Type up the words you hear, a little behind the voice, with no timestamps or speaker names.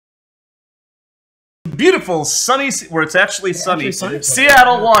beautiful sunny, where it's actually sunny,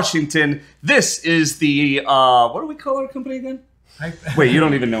 Seattle, Washington. This is the, what do we call our company again? Wait, you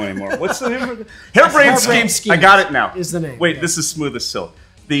don't even know anymore. What's the name of it? Harebrained Schemes. I got it now. Is the name. Wait, this is smooth as silk.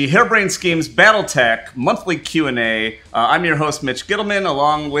 The Harebrained Schemes Battletech monthly Q&A. I'm your host, Mitch Gitelman.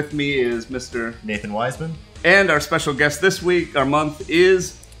 Along with me is Mr. Nathan Weisman. And our special guest this week, our month,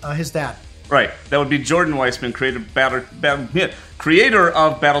 is... his dad. Right, that would be Jordan Weisman, creator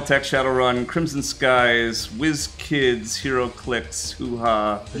of Battletech, Shadowrun, Crimson Skies, Whiz Kids, Hero Clicks, Hoo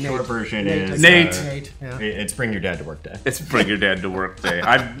Ha. The short version is Nate. Yeah. It's Bring Your Dad to Work Day. It's Bring Your Dad to Work Day.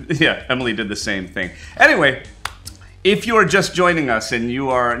 Yeah, Emily did the same thing. Anyway, if you are just joining us and you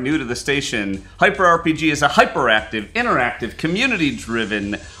are new to the station, Hyper RPG is a hyperactive, interactive,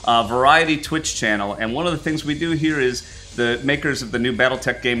 community-driven variety Twitch channel, and one of the things we do here is the makers of the new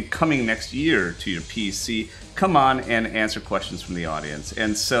Battletech game coming next year to your PC come on and answer questions from the audience.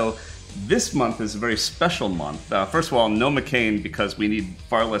 And so this month is a very special month. First of all, no McCain, because we need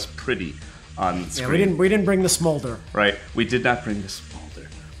far less pretty on the screen. Yeah, we didn't bring the smolder. Right, we did not bring the smolder.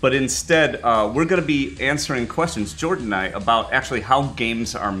 But instead, we're going to be answering questions, Jordan and I, about actually how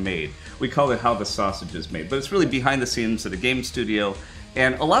games are made. We call it how the sausage is made, but it's really behind the scenes at a game studio.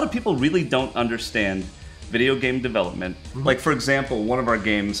 And a lot of people really don't understand video game development. Like, for example, one of our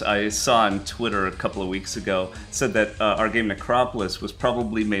games I saw on Twitter a couple of weeks ago said that our game Necropolis was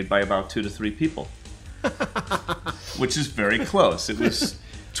probably made by about 2 to 3 people. Which is very close. It was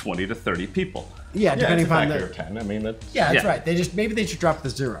 20 to 30 people. Yeah, depending upon the 10. I mean, that's... Yeah, that's right. Maybe they should drop the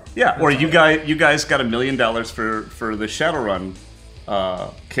 0. Yeah, or you guys got $1 million for the Shadowrun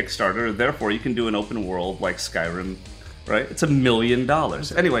Kickstarter, therefore you can do an open world like Skyrim. Right? It's $1 million.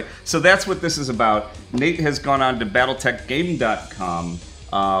 Anyway, so that's what this is about. Nate has gone on to BattletechGame.com,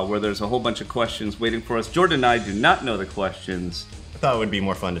 where there's a whole bunch of questions waiting for us. Jordan and I do not know the questions. I thought it would be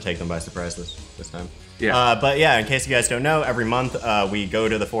more fun to take them by surprise this time. Yeah. But yeah, in case you guys don't know, every month we go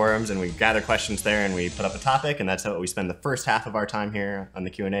to the forums and we gather questions there and we put up a topic, and that's how we spend the first half of our time here on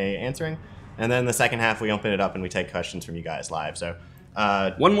the Q&A answering. And then the second half, we open it up and we take questions from you guys live. So.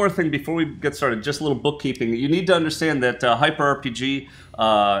 One more thing before we get started, just a little bookkeeping. You need to understand that Hyper RPG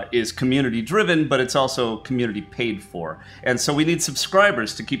is community driven, but it's also community paid for. And so we need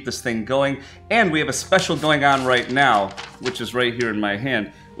subscribers to keep this thing going. And we have a special going on right now, which is right here in my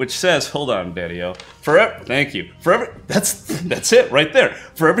hand, which says, hold on, Daddy-O. Thank you. That's it right there.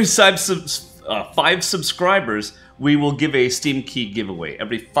 For every 5 subscribers, we will give a Steam Key giveaway.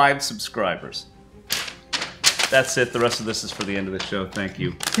 Every 5 subscribers. That's it. The rest of this is for the end of the show. Thank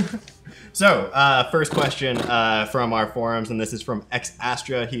you. So, first question from our forums, and this is from X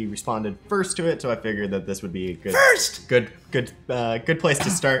Astra. He responded first to it, so I figured that this would be a good good place to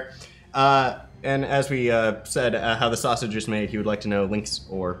start. And as we said, how the sausage is made, he would like to know links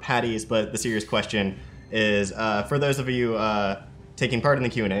or patties. But the serious question is, for those of you taking part in the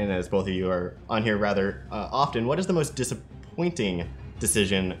Q&A, and as both of you are on here rather often, what is the most disappointing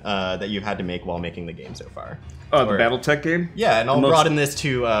decision that you've had to make while making the game so far? The Battletech game? Yeah, and I'll broaden this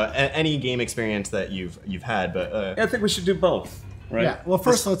to any game experience that you've had. But I think we should do both, right? Yeah. Well,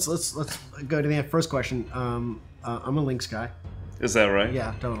 first let's go to the first question. I'm a Lynx guy. Is that right?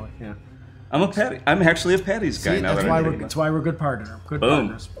 Yeah, totally. Yeah. I'm a Patty. I'm actually a Patty's guy. See, now that's why we're good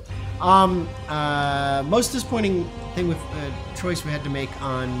partners. Most disappointing thing with choice we had to make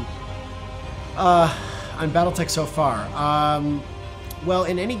on Battletech so far. Well,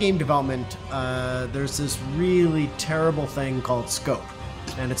 in any game development, there's this really terrible thing called scope,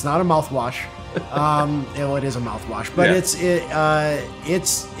 and it's not a mouthwash. Well, it is a mouthwash, but yeah.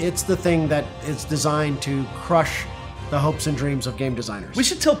 It's the thing that is designed to crush the hopes and dreams of game designers. We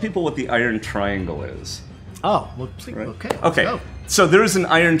should tell people what the iron triangle is. Oh, well, please, right. Okay. So there is an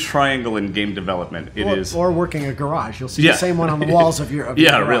iron triangle in game development. Or working a garage. You'll see the same one on the walls of your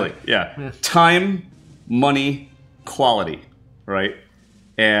yeah, garage. Really. Yeah. Time, money, quality, right?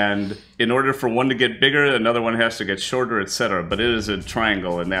 And in order for one to get bigger, another one has to get shorter, etc. But it is a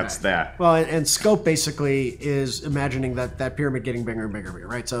triangle, and that's that. Well, and scope basically is imagining that pyramid getting bigger and bigger and bigger,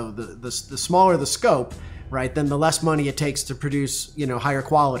 right? So the smaller the scope, right, then the less money it takes to produce, higher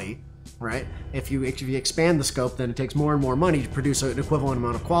quality, right? If you expand the scope, then it takes more and more money to produce an equivalent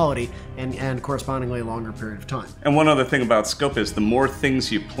amount of quality and correspondingly a longer period of time. And one other thing about scope is the more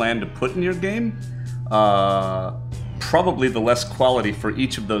things you plan to put in your game, probably the less quality for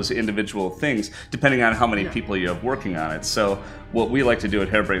each of those individual things, depending on how many people you have working on it. So what we like to do at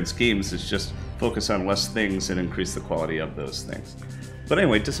Harebrained Schemes is just focus on less things and increase the quality of those things. But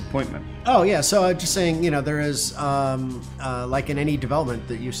anyway, disappointment. Oh yeah, so just saying, there is like in any development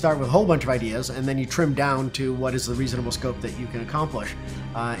that you start with a whole bunch of ideas and then you trim down to what is the reasonable scope that you can accomplish.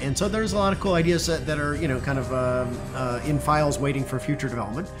 And so there's a lot of cool ideas that are kind of in files waiting for future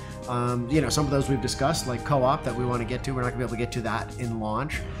development. Some of those we've discussed, like co-op that we want to get to. We're not going to be able to get to that in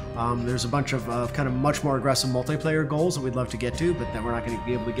launch. There's a bunch of kind of much more aggressive multiplayer goals that we'd love to get to, but that we're not going to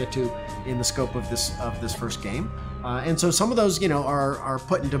be able to get to in the scope of this first game. And so some of those, are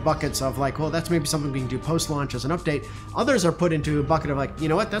put into buckets of like, well, that's maybe something we can do post-launch as an update. Others are put into a bucket of like,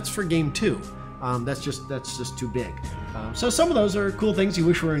 that's for game 2. That's just too big. So some of those are cool things you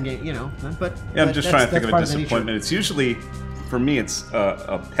wish were in game, but yeah, I'm just trying to think of a disappointment. It's usually, for me, it's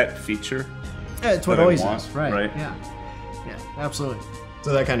a pet feature. Yeah, it's what always is, right? Yeah, absolutely.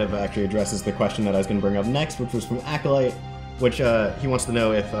 So that kind of actually addresses the question that I was going to bring up next, which was from Acolyte, which he wants to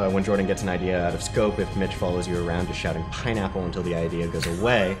know if when Jordan gets an idea out of scope, if Mitch follows you around just shouting pineapple until the idea goes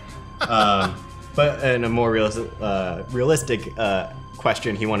away. But in a more realistic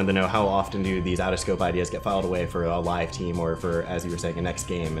question, he wanted to know how often do these out of scope ideas get filed away for a live team or for, as you were saying, a next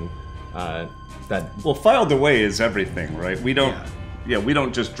game, and well, filed away is everything, right? We don't we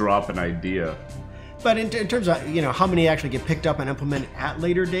don't just drop an idea. But in terms of how many actually get picked up and implemented at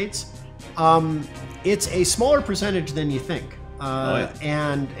later dates, it's a smaller percentage than you think.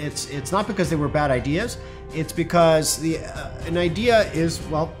 And it's not because they were bad ideas. It's because an idea is,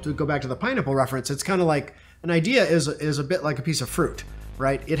 well, to go back to the pineapple reference, it's kind of like an idea is a bit like a piece of fruit,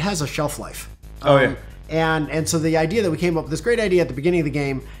 right? It has a shelf life. And so the idea that we came up with this great idea at the beginning of the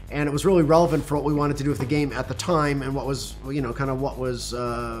game, and it was really relevant for what we wanted to do with the game at the time, and what was kind of what was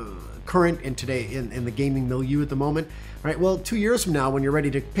current in today in the gaming milieu at the moment, right? Well, 2 years from now, when you're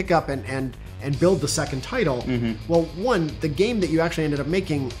ready to pick up and build the second title, well, one, the game that you actually ended up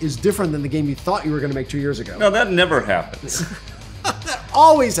making is different than the game you thought you were going to make 2 years ago. No, that never happens. That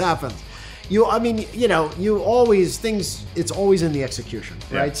always happens. You always it's always in the execution,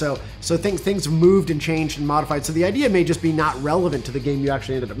 right? So things have moved and changed and modified. So the idea may just be not relevant to the game you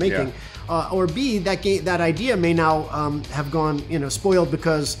actually ended up making, or B, that idea may now have gone spoiled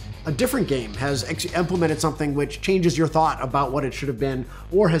because a different game has implemented something which changes your thought about what it should have been,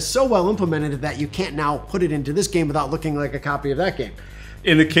 or has so well implemented that you can't now put it into this game without looking like a copy of that game.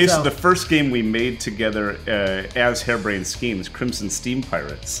 In the case of the first game we made together as Harebrained Schemes, Crimson Steam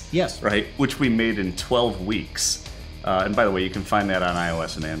Pirates. Yes. Right? Which we made in 12 weeks. And by the way, you can find that on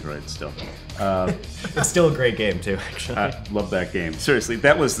iOS and Android still. It's still a great game, too, actually. I love that game. Seriously,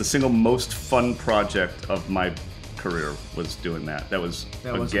 that was the single most fun project of my career, was doing that. That was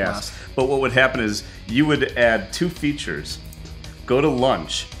a gas. But what would happen is you would add 2 features, go to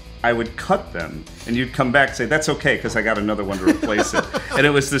lunch, I would cut them, and you'd come back and say, that's okay, because I got another one to replace it. And it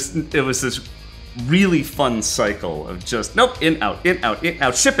was this really fun cycle of just, nope, in, out,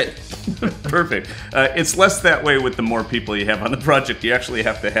 ship it. Perfect. It's less that way with the more people you have on the project. You actually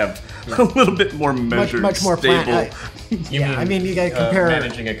have to have a little bit more measured, much more stable. You got to compare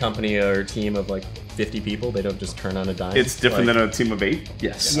managing a company or team of like 50 people. They don't just turn on a dime. It's different than a team of 8.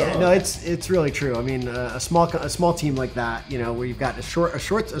 Yes. Yeah, no, it's really true. I mean, a small team like that, where you've got a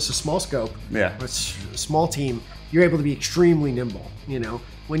small scope, a small team, you're able to be extremely nimble.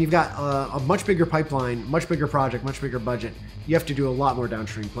 When you've got a much bigger pipeline, much bigger project, much bigger budget, you have to do a lot more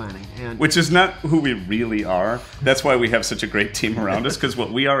downstream planning. And which is not who we really are. That's why we have such a great team around us, because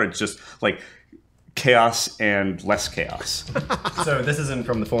what we are, it's just like chaos and less chaos. So this isn't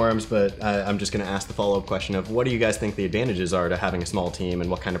from the forums, but I'm just going to ask the follow-up question of what do you guys think the advantages are to having a small team, and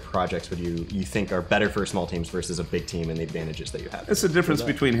what kind of projects would you think are better for small teams versus a big team, and the advantages that you have? It's the difference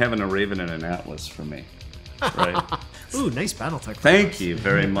between having a Raven and an Atlas for me. Right. Ooh, nice Battletech. Thank you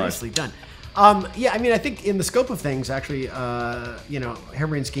very much. Nicely done. Yeah, I mean, I think in the scope of things, actually,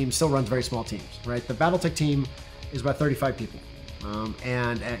 Harebrained Schemes still runs very small teams, right? The Battletech team is about 35 people.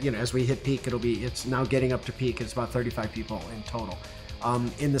 And as we hit peak, it's now getting up to peak. It's about 35 people in total.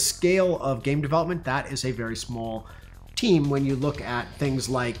 In the scale of game development, that is a very small team when you look at things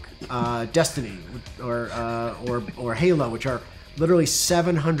like Destiny or Halo, which are literally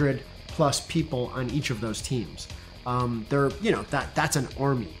 700 plus people on each of those teams. That's an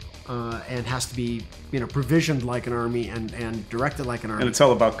army. And has to be, provisioned like an army and directed like an army. And it's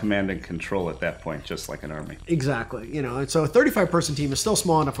all about command and control at that point, just like an army. Exactly. And so a 35-person team is still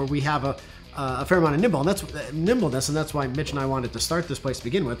small enough where we have a fair amount of nimbleness, and that's why Mitch and I wanted to start this place to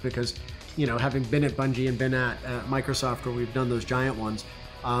begin with, because, having been at Bungie and been at Microsoft where we've done those giant ones,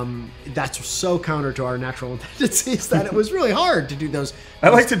 that's so counter to our natural tendencies that it was really hard to do those. I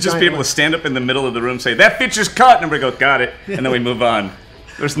like to just be able to stand up in the middle of the room, say, that feature's cut, and everybody goes, got it, and then we move on.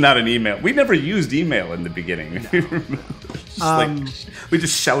 There's not an email. We never used email in the beginning. No. We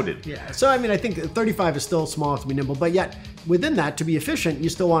just shouted. Yeah. So I mean, I think 35 is still small to be nimble, but yet within that, to be efficient, you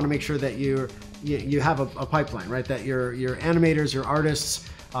still want to make sure that you have a pipeline, right? That your animators, your artists,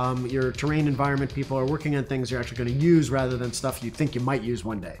 your terrain environment people are working on things you're actually going to use rather than stuff you think you might use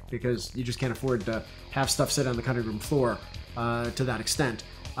one day, because you just can't afford to have stuff sit on the cutting room floor to that extent.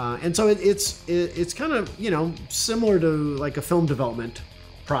 And so it's kind of, you know, similar to like a film development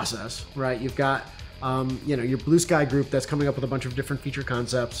process, right? You've got you know, your blue sky group that's coming up with a bunch of different feature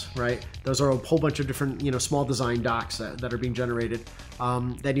concepts, right? Those are a whole bunch of different, you know, small design docs that are being generated.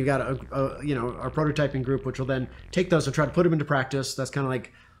 Then you've got you know, our prototyping group, which will then take those and try to put them into practice. That's kind of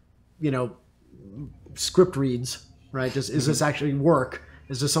like, you know, script reads, right? Is this actually work?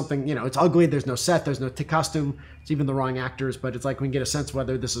 Is this something, you know, it's ugly, there's no set, there's no costume, it's even the wrong actors, but it's like we can get a sense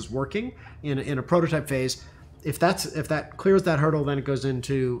whether this is working in a prototype phase. If that clears that hurdle, then it goes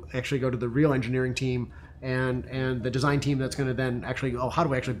into actually go to the real engineering team and the design team that's going to then actually, oh, how do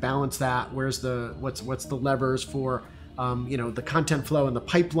we actually balance that? Where's what's the levers for you know, the content flow and the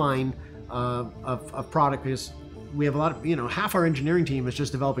pipeline of product? Because we have a lot of, you know, half our engineering team is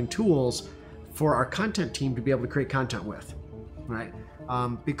just developing tools for our content team to be able to create content with, right?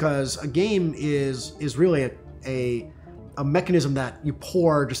 Because a game is really a mechanism that you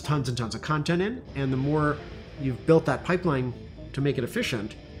pour just tons and tons of content in, and the more you've built that pipeline to make it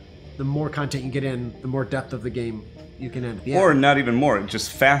efficient, the more content you get in, the more depth of the game you can end at the end. Or not even more,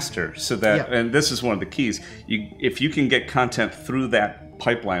 just faster. So that, and this is one of the keys, if you can get content through that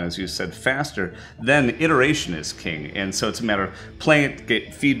pipeline, as you said, faster, then iteration is king. And so it's a matter of playing it,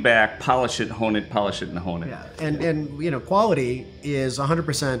 get feedback, polish it, hone it, polish it, and hone it. Yeah, and you know, quality is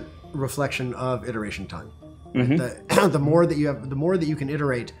 100% reflection of iteration time. Mm-hmm. The more that you have, the more that you can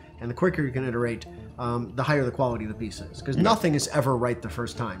iterate, and the quicker you can iterate, the higher the quality of the piece is. Because nothing is ever right the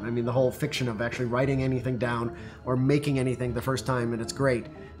first time. I mean, the whole fiction of actually writing anything down or making anything the first time and it's great,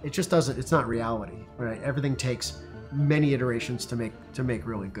 it just doesn't, it's not reality, right? Everything takes many iterations to make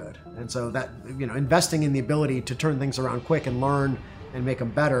really good. And so that, you know, investing in the ability to turn things around quick and learn and make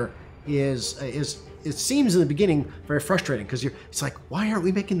them better is it seems in the beginning very frustrating, because it's like, why aren't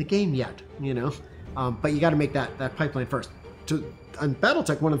we making the game yet? You know, but you got to make that pipeline first. On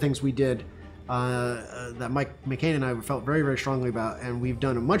Battletech, one of the things we did that Mike McCain and I felt very, very strongly about, and we've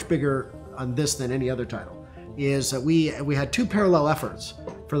done a much bigger on this than any other title, is that we had two parallel efforts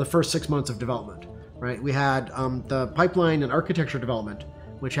for the first 6 months of development. Right, we had the pipeline and architecture development,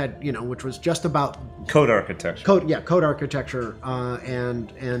 which was just about code architecture. Code architecture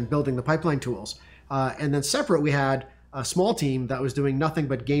and building the pipeline tools. And then separate, we had a small team that was doing nothing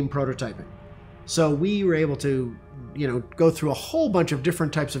but game prototyping. So we were able to, you know, go through a whole bunch of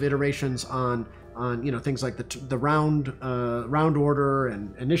different types of iterations on you know, things like the round order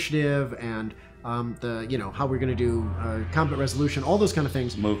and initiative and you know, how we're going to do combat resolution, all those kind of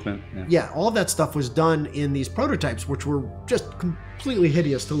things. Movement. Yeah, all of that stuff was done in these prototypes, which were just completely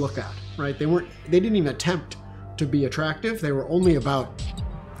hideous to look at, right? They didn't even attempt to be attractive. They were only about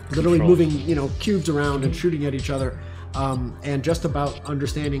literally moving, you know, cubes around and shooting at each other, and just about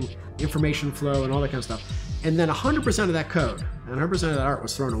understanding information flow and all that kind of stuff. And then 100% of that code and 100% of that art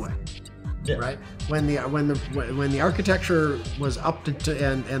was thrown away. Yeah. Right, when the architecture was up to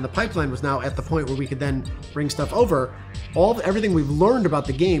and the pipeline was now at the point where we could then bring stuff over, everything we've learned about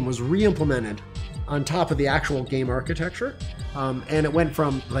the game was re-implemented on top of the actual game architecture, and it went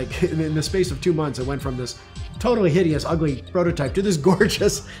from, like, in the space of 2 months, it went from this totally hideous, ugly prototype to this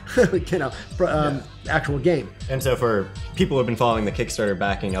gorgeous, you know, actual game. And so for people who have been following the Kickstarter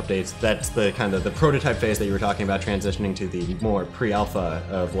backing updates, that's the kind of the prototype phase that you were talking about, transitioning to the more pre-alpha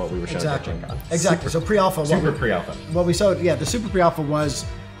of what we were showing. Exactly. So pre-alpha. Super pre-alpha. What we saw, yeah, the super pre-alpha was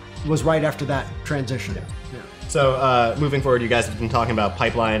right after that transition. Yeah. So moving forward, you guys have been talking about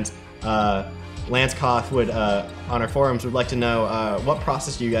pipelines. Lance Koth would, on our forums, would like to know what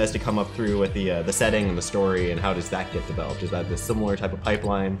process do you guys to come up through with the setting and the story, and how does that get developed? Is that the similar type of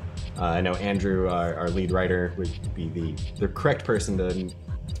pipeline? I know Andrew, our lead writer, would be the correct person to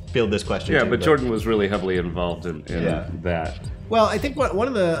field this question. Yeah, but Jordan was really heavily involved in that. Well, I think one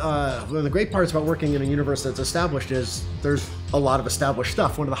of the great parts about working in a universe that's established is there's a lot of established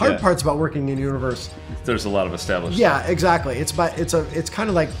stuff. One of the hard parts about working in a universe, there's a lot of established stuff. Yeah, exactly. It's kind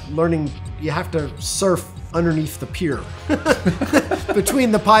of like learning. You have to surf underneath the pier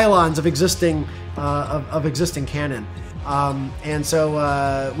between the pylons of existing canon, and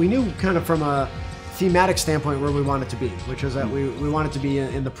so we knew kind of from a thematic standpoint where we wanted to be, which is that we wanted to be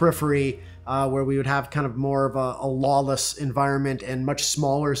in the periphery. Where we would have kind of more of a lawless environment and much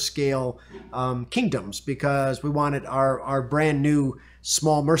smaller scale kingdoms, because we wanted our brand new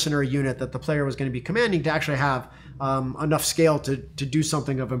small mercenary unit that the player was going to be commanding to actually have enough scale to do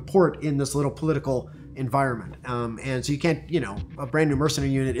something of import in this little political environment. And so you can't, a brand new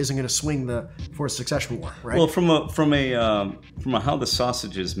mercenary unit isn't going to swing the forced succession war, right? Well, from a how the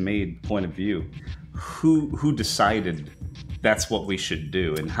sausage is made point of view, who decided that's what we should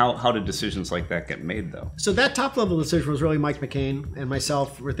do, and how did decisions like that get made, though? So that top level decision was really Mike McCain and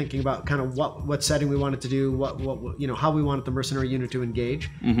myself. We're thinking about kind of what setting we wanted to do, what how we wanted the mercenary unit to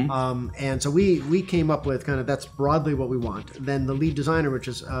engage, and so we came up with kind of that's broadly what we want. Then the lead designer, which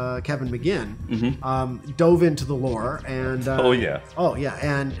is Kevin McGinn, dove into the lore and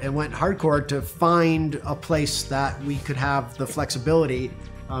and went hardcore to find a place that we could have the flexibility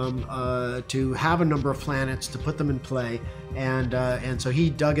to have a number of planets, to put them in play, and so he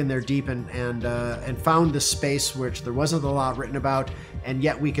dug in there deep and found this space which there wasn't a lot written about, and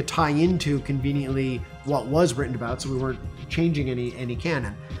yet we could tie into conveniently what was written about, so we weren't changing any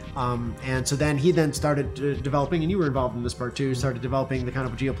canon. And so then he started developing, and you were involved in this part too, started developing the kind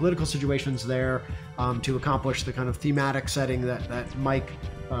of geopolitical situations there to accomplish the kind of thematic setting that Mike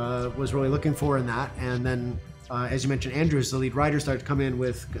was really looking for in that, and then. As you mentioned, Andrews, the lead writer, started to come in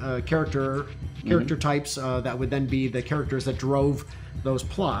with character types that would then be the characters that drove those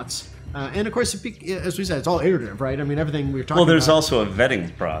plots. And of course, as we said, it's all iterative, right? I mean, everything we're talking about. Well, there's also a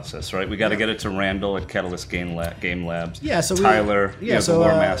vetting process, right? We got to get it to Randall at Catalyst Game Labs. Yeah, so Tyler, the lore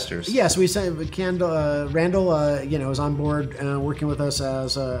masters. Yeah, so we said Randall, is on board working with us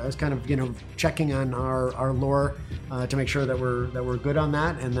as kind of checking on our lore to make sure that we're good on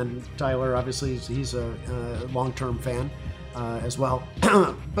that. And then Tyler, obviously, he's a long-term fan as well.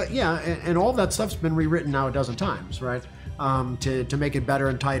 But yeah, and all that stuff's been rewritten now a dozen times, right? To make it better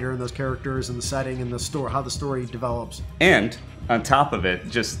and tighter, and those characters and the setting and the story, how the story develops. And on top of it,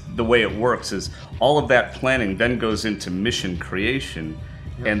 just the way it works is all of that planning then goes into mission creation,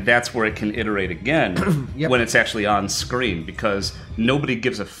 and that's where it can iterate again when it's actually on screen, because nobody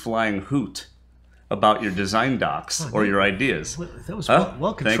gives a flying hoot about your design docs or your ideas. That was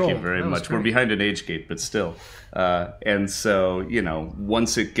well controlled. Thank you very much. We're behind an age gate, but still. And so,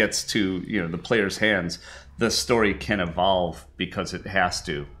 once it gets to, the player's hands, the story can evolve because it has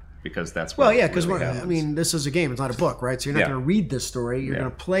to, because that's what because this is a game, it's not a book, right? So you're not going to read this story, you're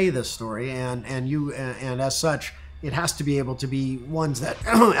going to play this story, and as such, it has to be able to be ones that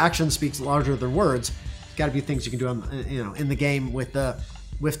action speaks larger than words. It's got to be things you can do in the game with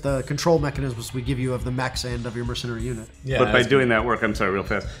the control mechanisms we give you of the mechs and of your mercenary unit. Yeah, but by doing that work,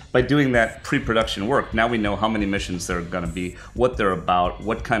 by doing that pre-production work, now we know how many missions there are going to be, what they're about,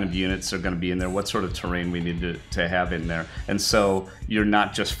 what kind of units are going to be in there, what sort of terrain we need to have in there. And so you're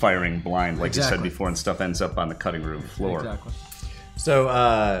not just firing blind, like you said before, and stuff ends up on the cutting room floor. Exactly. So,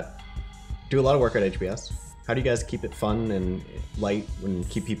 do a lot of work at HBS. How do you guys keep it fun and light and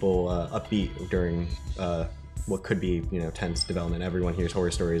keep people upbeat during what could be, tense development? Everyone hears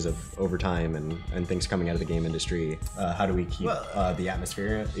horror stories of overtime and things coming out of the game industry. How do we keep the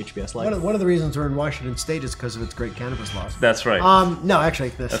atmosphere at HBS light? One of the reasons we're in Washington State is because of its great cannabis laws. That's right. No, actually,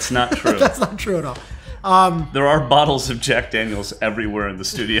 that's not true. That's not true at all. There are bottles of Jack Daniels everywhere in the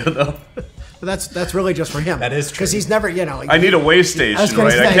studio, though. But that's really just for him. That is true. Because he's never, I need a way station,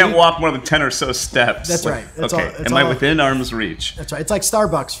 right? I can't walk more than 10 or so steps. That's right. Am I within arm's reach? That's right. It's like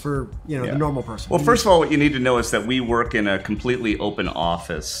Starbucks for, the normal person. Well, first of all, what you need to know is that we work in a completely open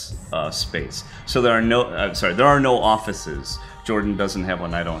office space. So there are no offices. Jordan doesn't have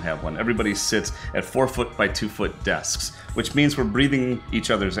one, I don't have one. Everybody sits at 4-foot by 2-foot desks, which means we're breathing each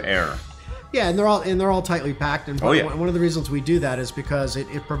other's air. Yeah, and they're all tightly packed. And one of the reasons we do that is because it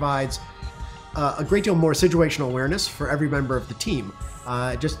provides a great deal more situational awareness for every member of the team.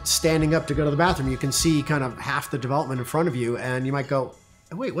 Just standing up to go to the bathroom, you can see kind of half the development in front of you, and you might go,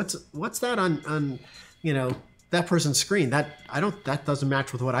 "Wait, what's that on that person's screen? That doesn't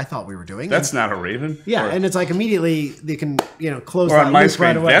match with what I thought we were doing." That's not a Raven. Yeah, and it's like immediately they can close. Or that on my loop screen,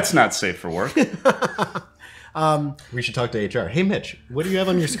 right away. That's not safe for work. We should talk to HR. Hey, Mitch, what do you have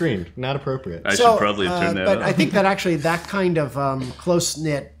on your screen? Not appropriate. I should probably have turned that But off. I think that actually that kind of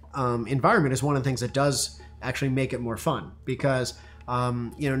close-knit environment is one of the things that does actually make it more fun, because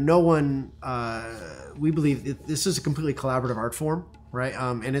no one we believe this is a completely collaborative art form, right?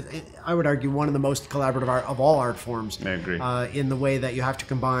 And I would argue one of the most collaborative art of all art forms. I agree. In the way that you have to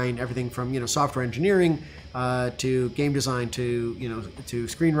combine everything from software engineering to game design to to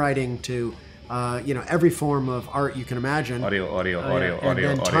screenwriting to every form of art you can imagine.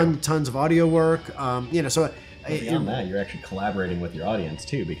 Audio. Tons of audio work. Beyond that, you're actually collaborating with your audience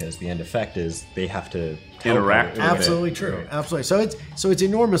too, because the end effect is they have to interact. Absolutely true. Right. Absolutely. So it's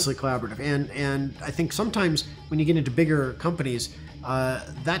enormously collaborative, and I think sometimes when you get into bigger companies,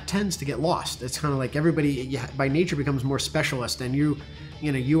 that tends to get lost. It's kind of like everybody by nature becomes more specialist, and you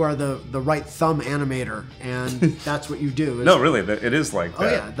are the right thumb animator, and that's what you do. No, really, it is like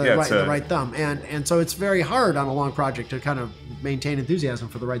that. Oh yeah, the right thumb, and so it's very hard on a long project to kind of maintain enthusiasm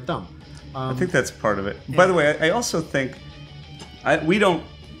for the right thumb. I think that's part of it. Yeah. By the way, I also think we don't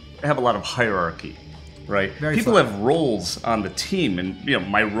have a lot of hierarchy, right? People have roles on the team, and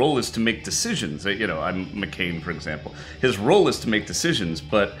my role is to make decisions. I'm McCain, for example. His role is to make decisions,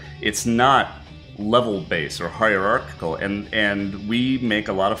 but it's not level-based or hierarchical, and we make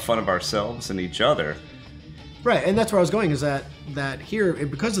a lot of fun of ourselves and each other. Right, and that's where I was going. Is that here,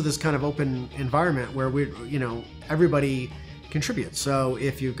 because of this kind of open environment where everybody contribute. So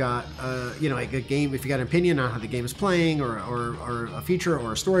if you've got a good game, if you got an opinion on how the game is playing, or a feature,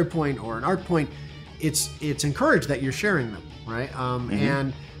 or a story point, or an art point, it's encouraged that you're sharing them, right?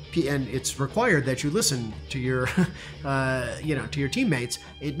 And it's required that you listen to your to your teammates.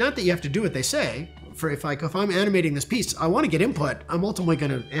 Not that you have to do what they say. If I'm animating this piece, I want to get input. I'm ultimately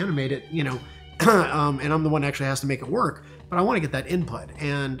going to animate it, and I'm the one that actually has to make it work. But I want to get that input,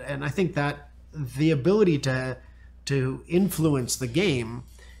 and I think that the ability to influence the game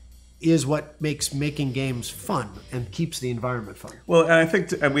is what makes making games fun and keeps the environment fun. Well, and I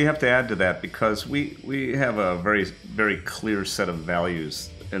think we have to add to that, because we have a very, very clear set of values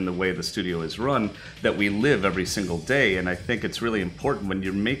in the way the studio is run that we live every single day, and I think it's really important when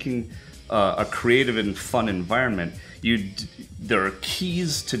you're making a creative and fun environment. There are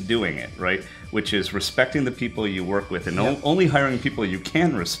keys to doing it, right? Which is respecting the people you work with, and only hiring people you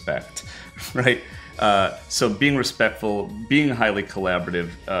can respect, right? So being respectful, being highly collaborative,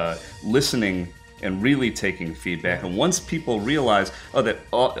 listening, and really taking feedback. And once people realize, that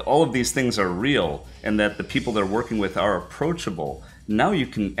all of these things are real, and that the people they're working with are approachable, now you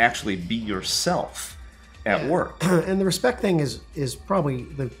can actually be yourself at work. And the respect thing is probably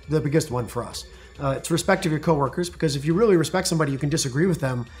the biggest one for us. It's respect of your coworkers, because if you really respect somebody, you can disagree with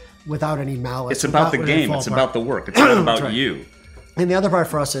them without any malice. It's about the game. It's about the work. It's not about right. you. And the other part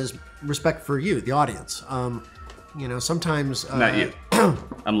for us is respect for you, the audience. Sometimes... Not you.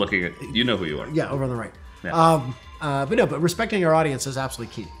 I'm looking at... You know who you are. Yeah, over on the right. Yeah. But respecting our audience is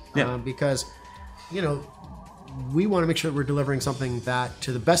absolutely key. Yeah. Because, we want to make sure that we're delivering something that,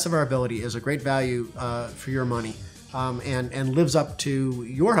 to the best of our ability, is a great value for your money, and lives up to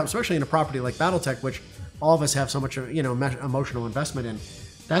your house, especially in a property like Battletech, which all of us have so much emotional investment in.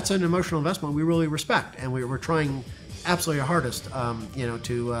 That's an emotional investment we really respect, and we're trying absolutely our hardest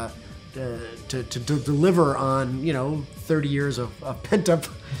to deliver on 30 years of pent up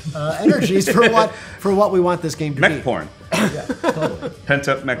energies for what we want this game to mech be. Porn. Yeah, totally. Pent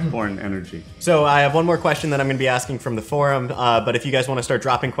up mech porn energy. So I have one more question that I'm going to be asking from the forum, but if you guys want to start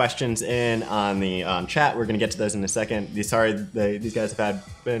dropping questions in on chat, we're going to get to those in a second. These guys have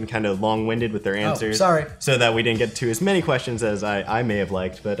been kind of long-winded with their answers. Sorry. So that we didn't get to as many questions as I may have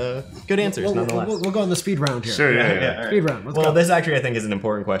liked, but good answers nonetheless. We'll go on the speed round here. Sure, yeah. Right. Speed round. Let's go. This actually I think is an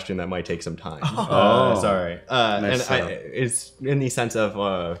important question that might take some time. Sorry. Nice it's in the sense of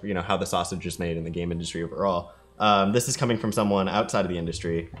how the sausage is made in the game industry overall. This is coming from someone outside of the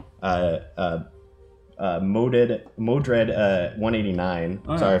industry. Modred 189.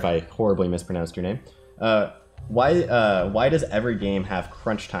 Sorry if I horribly mispronounced your name. Why does every game have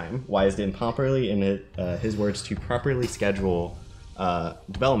crunch time? Why is it improperly, in his words, to properly schedule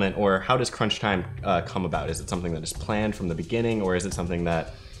development, or how does crunch time come about? Is it something that is planned from the beginning, or is it something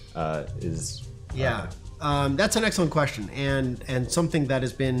that is? That's an excellent question, and something that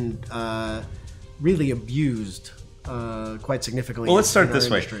has been really abused quite significantly. Well, let's start this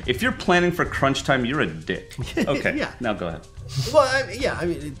way. If you're planning for crunch time, you're a dick. Okay. Yeah. Now go ahead. Well,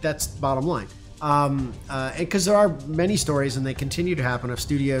 that's the bottom line. Because there are many stories, and they continue to happen, of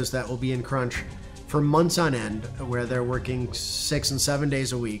studios that will be in crunch for months on end, where they're working 6 and 7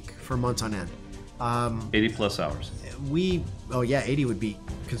 days a week for months on end. 80 plus hours. 80 would be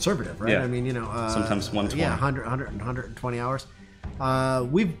conservative, right? Yeah. I mean, sometimes 120. Yeah, 120 hours.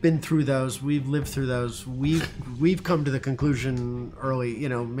 We've been through those. We've lived through those. We've come to the conclusion early,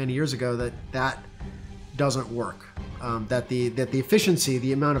 many years ago, that doesn't work. That the efficiency,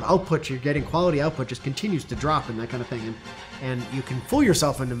 the amount of output you're getting, quality output, just continues to drop and that kind of thing. And you can fool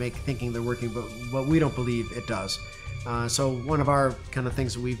yourself into thinking they're working, but we don't believe it does. So one of our kind of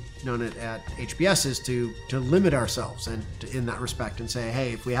things that we've done at HBS is to limit ourselves in that respect, and say,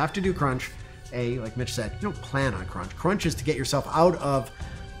 hey, if we have to do crunch, like Mitch said, you don't plan on crunch. Crunch is to get yourself out of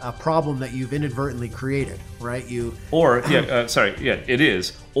a problem that you've inadvertently created, right? It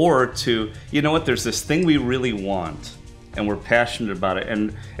is. Or to, you know what, there's this thing we really want, and we're passionate about it.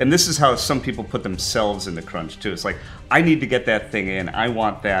 And this is how some people put themselves into crunch, too. It's like, I need to get that thing in. I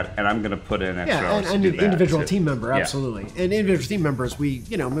want that, and I'm going to put in extra hours and to an do individual that, team member, Yeah. absolutely. And individual team members,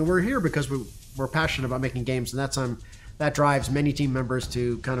 we're here because we're passionate about making games, and that drives many team members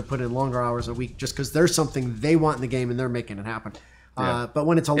to kind of put in longer hours a week just because there's something they want in the game and they're making it happen. Yeah. But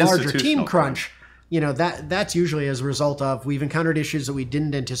when it's a larger team Institutional crunch, that's usually as a result of we've encountered issues that we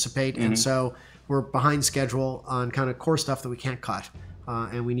didn't anticipate, and so we're behind schedule on kind of core stuff that we can't cut,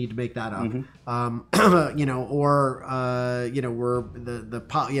 and we need to make that up.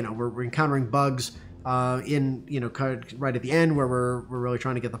 We're encountering bugs right at the end where we're really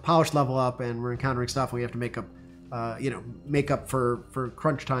trying to get the polish level up, and we're encountering stuff we have to make up for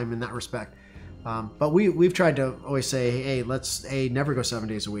crunch time in that respect. But we've tried to always say, hey, let's never go 7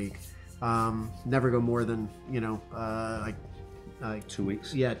 days a week, never go more than 2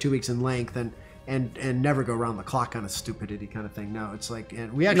 weeks. Yeah, 2 weeks in length, and never go around the clock kind of stupidity kind of thing. No, it's like,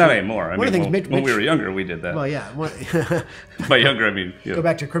 and we actually Not anymore. When we were younger, we were that. Well, yeah. By younger, I mean Go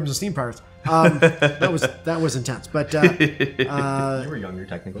back to Crimson Steam Pirates. That was intense, but You were younger,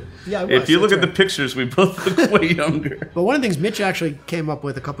 technically. yeah. if you look at the pictures, we both look way younger. But one of the things Mitch actually came up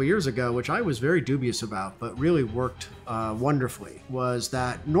with a couple years ago, which I was very dubious about, but really worked wonderfully, was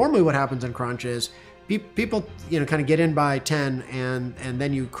that normally what happens in crunch is people kind of get in by 10 and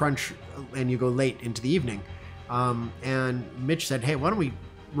then you crunch and you go late into the evening. And Mitch said, hey, why don't we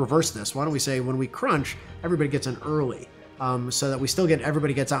reverse this? Why don't we say when we crunch, everybody gets in early, so that we still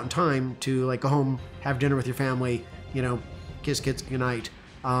everybody gets out in time to go home, have dinner with your family, kiss kids goodnight,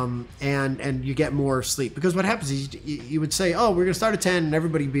 and you get more sleep. Because what happens is you would say, oh, we're going to start at 10 and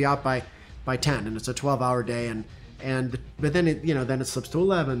everybody be out by 10, and it's a 12-hour day, but then it slips to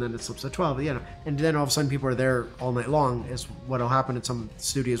 11, then it slips to 12, and then all of a sudden people are there all night long, is what'll happen in some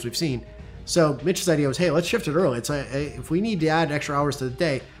studios we've seen. So Mitch's idea was, hey, let's shift it early. It's if we need to add extra hours to the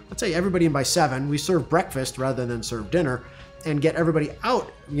day, let's say everybody in by 7. We serve breakfast rather than serve dinner, and get everybody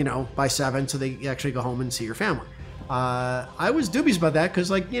out, by 7, so they actually go home and see your family. I was dubious about that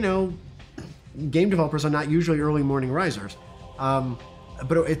because, game developers are not usually early morning risers.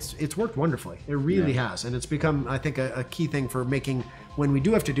 But it's worked wonderfully. It really has, and it's become, I think, a key thing for making, when we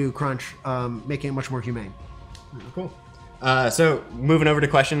do have to do crunch, making it much more humane. Cool. So moving over to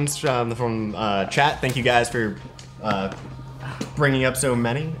questions from chat. Thank you guys for bringing up so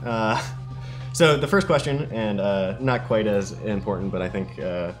many. So the first question, and not quite as important, but I think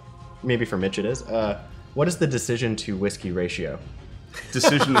maybe for Mitch it is. What is the decision to whiskey ratio?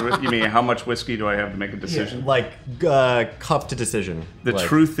 Decision? You mean how much whiskey do I have to make a decision? Yeah, cup to decision. The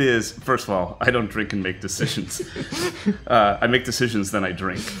truth is, first of all, I don't drink and make decisions. I make decisions, then I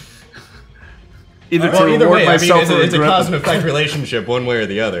drink. Either to reward myself or it's a cause and effect relationship, one way or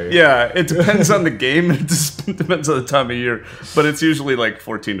the other. Yeah, it depends on the game. It just depends on the time of year, but it's usually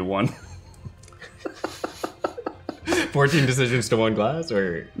 14-1. 14 decisions to one glass,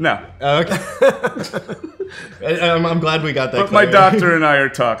 or no? Okay. I'm glad we got that. But my doctor and I are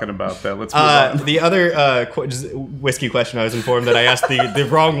talking about that. Let's move on. The other whiskey question, I was informed that I asked the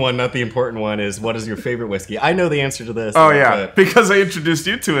wrong one, not the important one, is what is your favorite whiskey? I know the answer to this. Oh yeah, because I introduced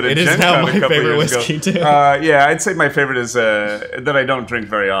you to it. It is now my favorite whiskey too. Yeah, I'd say my favorite is that I don't drink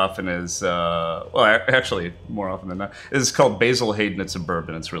very often is actually more often than not, is called Basil Hayden. It's a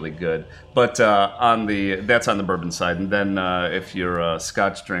bourbon. It's really good. But that's on the bourbon side. And then if you're a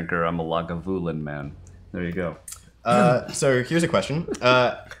Scotch drinker, I'm a Lagavulin man. There you go. So here's a question.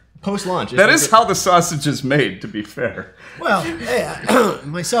 Post-launch. That is how the sausage is made, to be fair. Well, hey,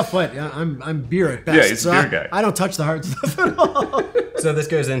 myself, I'm beer at best. Yeah, he's a beer guy. I don't touch the hard stuff at all. So this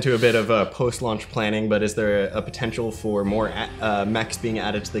goes into a bit of post-launch planning, but is there a potential for more mechs being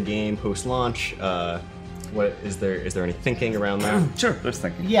added to the game post-launch? What is there any thinking around that? Sure, there's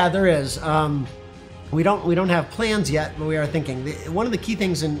thinking. Yeah, there is. We don't have plans yet, but we are thinking. One of the key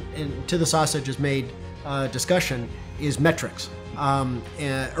things to the sausage is made discussion is metrics.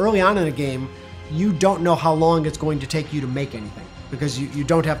 Early on in a game, you don't know how long it's going to take you to make anything because you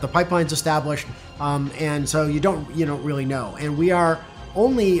don't have the pipelines established, and so you don't really know. And we are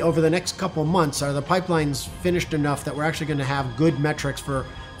only over the next couple of months are the pipelines finished enough that we're actually going to have good metrics for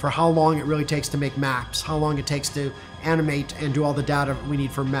how long it really takes to make maps, how long it takes to animate and do all the data we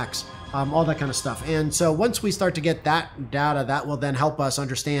need for mechs, all that kind of stuff. And so once we start to get that data, that will then help us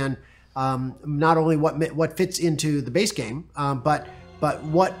understand not only what fits into the base game, but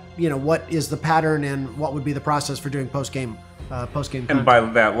what is the pattern and what would be the process for doing post game post-game And content. by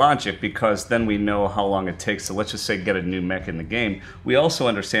that logic, because then we know how long it takes to, let's just say, get a new mech in the game, we also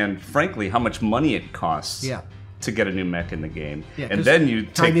understand, frankly, how much money it costs to get a new mech in the game. Yeah, and then you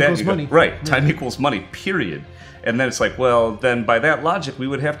take that and you go, money. right, time equals money, period. And then it's like, well, then by that logic, we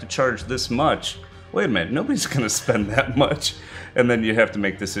would have to charge this much. Wait a minute, nobody's going to spend that much. And then you have to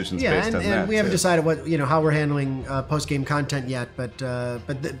make decisions based on that. And we haven't decided what how we're handling post-game content yet, but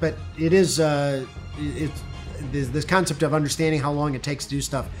it is this concept of understanding how long it takes to do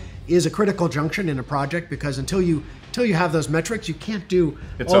stuff is a critical junction in a project, because until you have those metrics, you can't do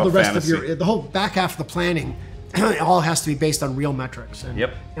all the rest fantasy. of the whole back half of the planning. It all has to be based on real metrics. And,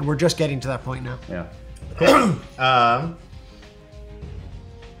 and we're just getting to that point now. Yeah. Cool. I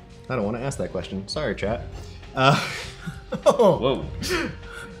don't want to ask that question. Sorry, chat. Whoa.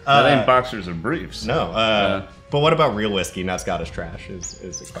 That ain't boxers or briefs. No. But what about real whiskey, not Scottish trash, is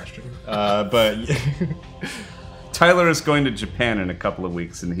the question. But Tyler is going to Japan in a couple of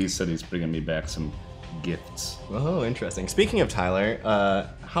weeks, and he said he's bringing me back some gifts. Oh, interesting. Speaking of Tyler,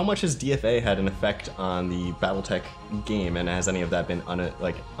 how much has DFA had an effect on the Battletech game, and has any of that been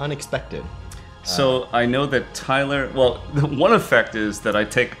unexpected? So I know that Tyler, well, the one effect is that I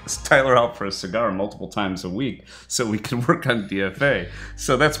take Tyler out for a cigar multiple times a week so we can work on DFA.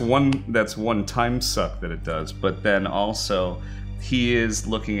 So that's one time suck that it does. But then also he is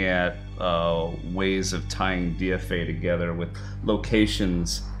looking at ways of tying DFA together with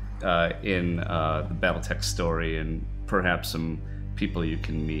locations in the Battletech story, and perhaps some people you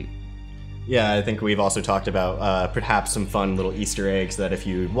can meet. Yeah, I think we've also talked about perhaps some fun little Easter eggs that if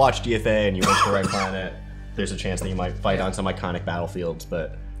you watch DFA and you went to the right planet, there's a chance that you might fight on some iconic battlefields,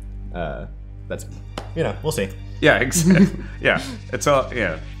 but that's, we'll see. Yeah, exactly. Yeah, it's all,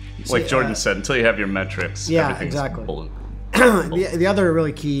 like Jordan said, until you have your metrics, everything's bullet. The other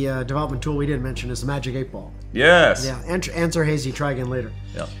really key development tool we didn't mention is the Magic 8 Ball. Yes. Yeah, answer hazy, try again later.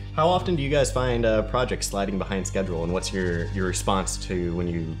 Yeah. How often do you guys find projects sliding behind schedule, and what's your response to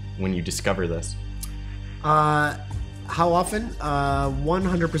when you discover this? How often?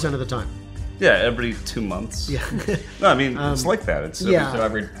 100% of the time. Yeah, every 2 months. Yeah. No, I mean, it's like that. It's So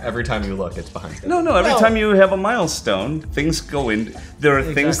every time you look, it's behind schedule. No, every time you have a milestone, things go in. There are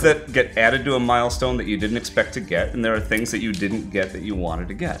things that get added to a milestone that you didn't expect to get, and there are things that you didn't get that you wanted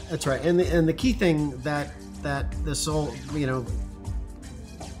to get. That's right. And the key thing that this whole,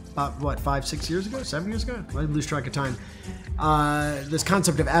 about 5, 6 years ago, 7 years ago, I lose track of time. This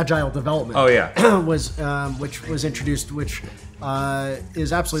concept of agile development. Oh yeah. was which was introduced, which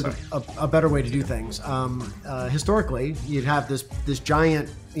is absolutely a better way to do things. Historically, you'd have this giant,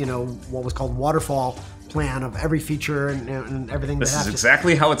 what was called waterfall plan of every feature and everything. This is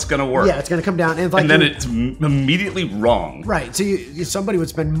exactly how it's going to work. Yeah, it's going to come down, and then it's immediately wrong. Right. So somebody would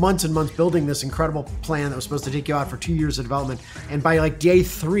spend months and months building this incredible plan that was supposed to take you out for 2 years of development, and by day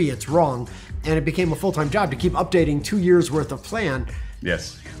 3, it's wrong, and it became a full-time job to keep updating 2 years worth of plan.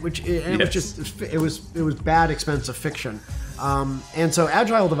 Yes. It was bad, expensive fiction. And so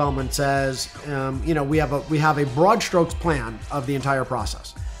agile development says, we have a broad strokes plan of the entire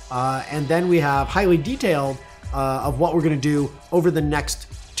process. And then we have highly detailed of what we're going to do over the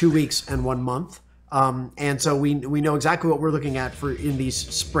next 2 weeks and 1 month. And so we know exactly what we're looking at in these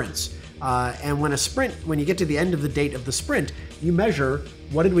sprints. And when you get to the end of the date of the sprint, you measure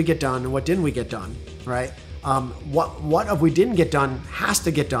what did we get done and what didn't we get done, right? What of we didn't get done has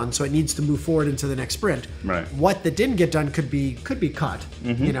to get done, so it needs to move forward into the next sprint. Right. What that didn't get done could be cut,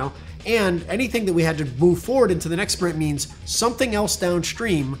 And anything that we had to move forward into the next sprint means something else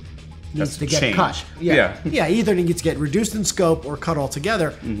downstream needs to get cut. Yeah, either it needs to get reduced in scope or cut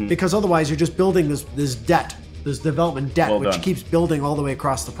altogether, because otherwise you're just building this development debt, which keeps building all the way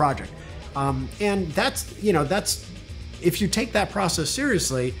across the project. And that's if you take that process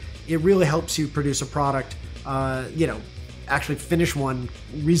seriously, it really helps you produce a product. Actually finish one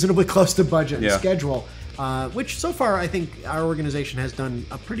reasonably close to budget and schedule, which so far I think our organization has done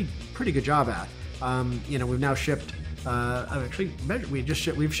a pretty good job at. We've now shipped.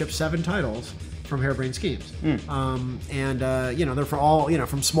 We've shipped 7 titles from Harebrained Schemes, and they're for all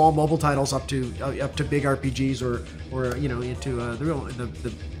from small mobile titles up to big RPGs or into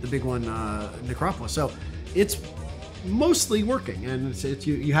the big one Necropolis. So it's mostly working, and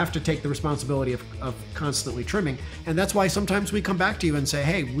you have to take the responsibility of constantly trimming, and that's why sometimes we come back to you and say,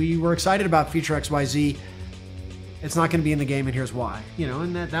 hey, we were excited about feature XYZ, it's not going to be in the game, and here's why,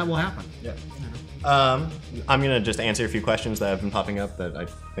 and that will happen. Yeah. I'm gonna just answer a few questions that have been popping up that I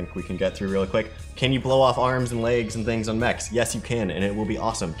think we can get through really quick. Can you blow off arms and legs and things on mechs? Yes, you can, and it will be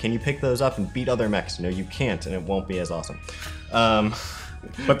awesome. Can you pick those up and beat other mechs? No, you can't, and it won't be as awesome.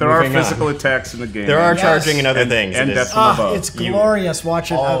 But there are Moving on. physical attacks in the game. There are Yes. charging and other things. and It is- death from above. It's glorious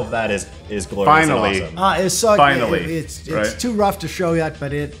watching. all of that is glorious. Finally. And awesome. It's so Finally, it's right? too rough to show yet,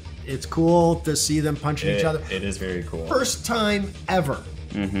 but it's cool to see them punching each other. It is very cool. First time ever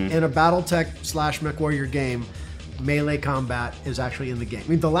in a Battletech / MechWarrior game, melee combat is actually in the game. I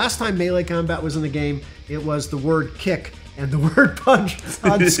mean, the last time melee combat was in the game, it was the word kick and the word punch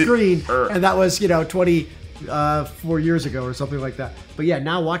on screen, and that was 24 years ago or something like that. But yeah,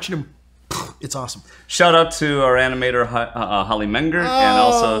 now watching them, it's awesome. Shout out to our animator Holly Menger and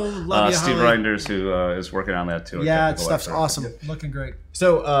also love you, Steve Holly. Reinders, who is working on that too. Yeah, Technical stuff's expert. awesome. Looking great.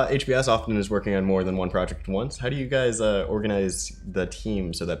 So HBS often is working on more than one project at once. How do you guys organize the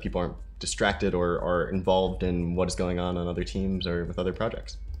team so that people aren't distracted or are involved in what is going on other teams or with other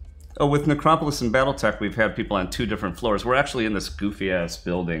projects? Oh, with Necropolis and Battletech, we've had people on 2 different floors. We're actually in this goofy-ass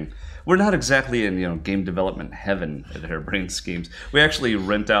building. We're not exactly in game development heaven at Harebrained Schemes. We actually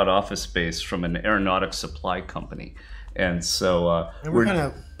rent out office space from an aeronautics supply company, and so And we're kind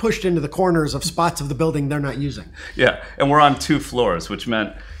of pushed into the corners of spots of the building they're not using. yeah, and we're on 2 floors, which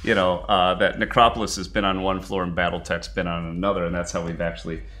meant that Necropolis has been on one floor and Battletech's been on another, and that's how we've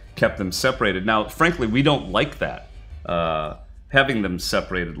actually kept them separated. Now, frankly, we don't like that. Having them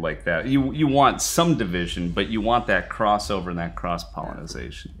separated like that. You want some division, but you want that crossover and that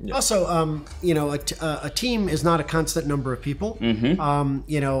cross-pollination. Yeah. Also, a team is not a constant number of people.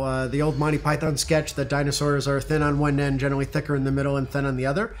 The old Monty Python sketch that dinosaurs are thin on one end, generally thicker in the middle and thin on the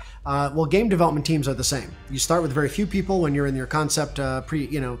other. Well, game development teams are the same. You start with very few people when you're in your concept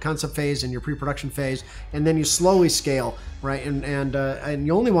concept phase and your pre-production phase, and then you slowly scale, right? And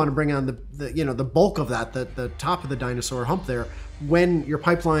you only want to bring on the bulk of that, the top of the dinosaur hump there, when your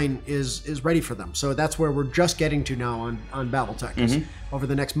pipeline is ready for them. So that's where we're just getting to now on Battletech. Over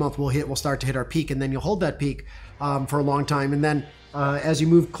the next month, we'll start to hit our peak, and then you'll hold that peak for a long time, and then as you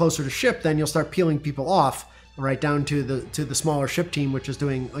move closer to ship, then you'll start peeling people off, right down to the smaller ship team, which is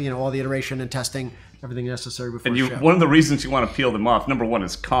doing all the iteration and testing, everything necessary before ship. One of the reasons you want to peel them off, number one,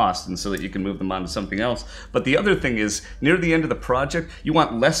 is cost, and so that you can move them on to something else. But the other thing is, near the end of the project, you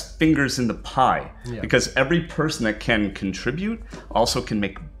want less fingers in the pie, because every person that can contribute also can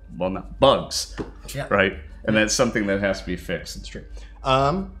make bugs, right? And that's something that has to be fixed. That's true.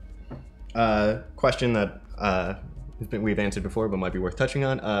 Question that we've answered before, but might be worth touching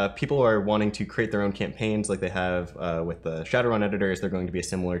on. People are wanting to create their own campaigns, like they have with the Shadowrun editors. They're going to be a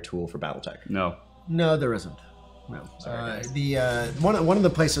similar tool for Battletech. No, there isn't. No. One of the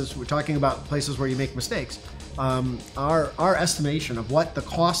places we're talking about, places where you make mistakes. Our estimation of what the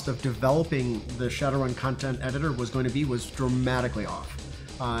cost of developing the Shadowrun content editor was going to be was dramatically off.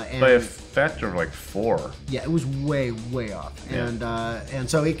 By a factor of like 4. Yeah, it was way off, and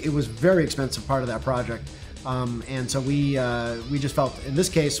so it was very expensive part of that project. And so we just felt in this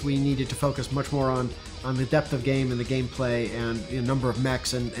case we needed to focus much more on the depth of game and the gameplay and the number of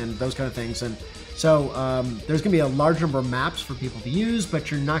mechs and those kind of things. And so there's going to be a large number of maps for people to use, but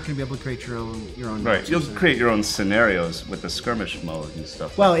you're not going to be able to create your own Right, maps. you'll create your own scenarios with the skirmish mode and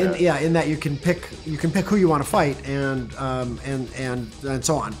stuff. Well, like that. in that you can pick who you want to fight and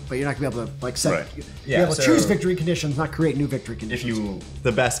so on, but you're not going to be able to set. Right. Be able to choose victory conditions, not create new victory conditions.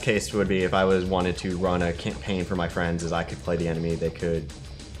 The best case would be if I wanted to run a campaign for my friends, is I could play the enemy, they could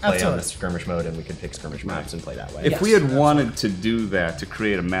play on the skirmish mode, and we could pick skirmish maps and play that way. If we had wanted to do that, to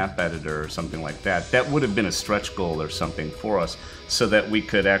create a map editor or something like that, that would have been a stretch goal or something for us, so that we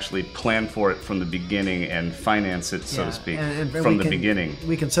could actually plan for it from the beginning and finance it, so to speak, from the beginning.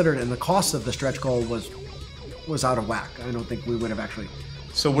 We considered it, and the cost of the stretch goal was out of whack. I don't think we would have actually.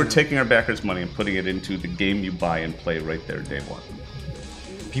 So we're taking our backers' money and putting it into the game you buy and play right there day one.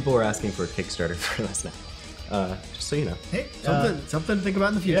 People were asking for a Kickstarter for this now. Just so you know. Hey, something to think about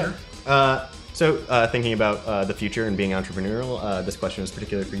in the future. So thinking about the future and being entrepreneurial, this question is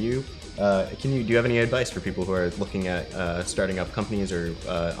particular for you. Do you have any advice for people who are looking at starting up companies or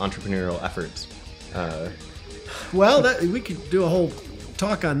entrepreneurial efforts? Well, we could do a whole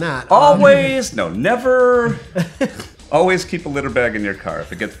talk on that. Always, never. Always keep a litter bag in your car.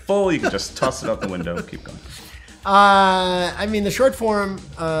 If it gets full, you can just toss it out the window and keep going. I mean, the short form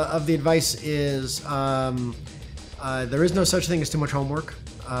of the advice is there is no such thing as too much homework.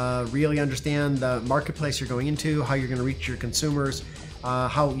 Really understand the marketplace you're going into, how you're going to reach your consumers,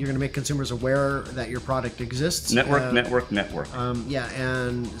 how you're going to make consumers aware that your product exists. Network.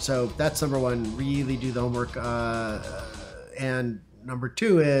 And so that's number one. Really do the homework. And number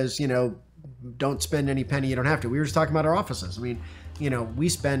two is, don't spend any penny you don't have to. We were just talking about our offices. I mean, we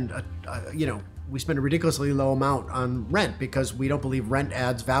spend a ridiculously low amount on rent because we don't believe rent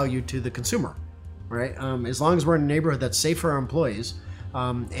adds value to the consumer, right? As long as we're in a neighborhood that's safe for our employees,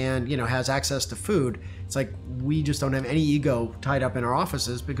 and has access to food. It's like we just don't have any ego tied up in our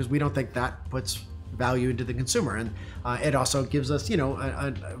offices because we don't think that puts value into the consumer, and it also gives us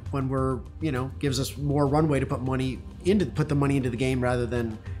when we're gives us more runway to put the money into the game rather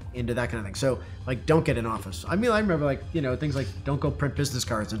than into that kind of thing. So like, don't get an office. I mean, I remember like things like don't go print business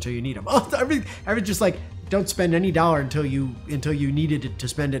cards until you need them. I mean, just like don't spend any dollar until you needed it to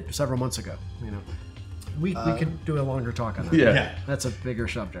spend it several months ago. We could do a longer talk on that. Yeah. That's a bigger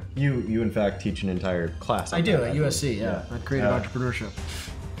subject. You in fact teach an entire class on I do that, at USC, yeah. On creative entrepreneurship.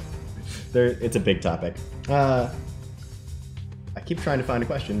 It's a big topic. I keep trying to find a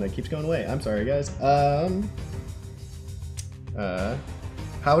question that keeps going away. I'm sorry, guys.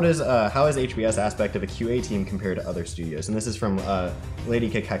 How is HBS aspect of a QA team compared to other studios? And this is from Lady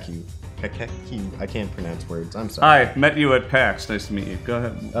Kakeku. I can't pronounce words. I'm sorry. Hi, met you at PAX. Nice to meet you. Go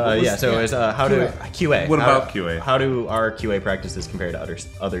ahead. How do QA? What about QA? How do our QA practices compare to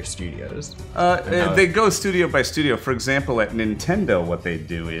other studios? They go studio by studio. For example, at Nintendo, what they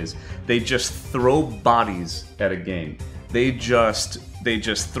do is they just throw bodies at a game. They just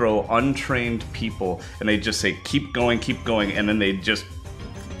throw untrained people, and they just say keep going, and then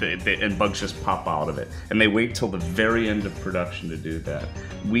and bugs just pop out of it. And they wait till the very end of production to do that.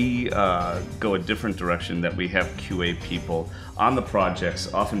 We go a different direction, that we have QA people on the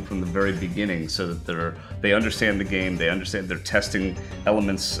projects, often from the very beginning, so that they understand the game, they understand they're testing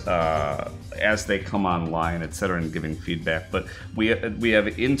elements as they come online, etc., and giving feedback. But we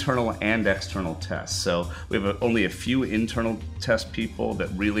have internal and external tests. So we have only a few internal test people that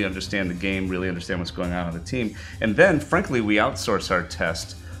really understand the game, really understand what's going on the team. And then, frankly, we outsource our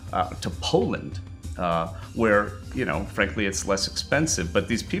test to Poland, where, frankly, it's less expensive. But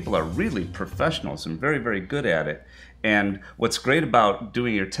these people are really professionals and very, very good at it. And what's great about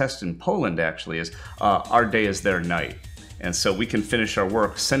doing your test in Poland, actually, is our day is their night. And so we can finish our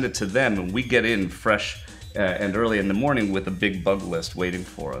work, send it to them, and we get in fresh and early in the morning with a big bug list waiting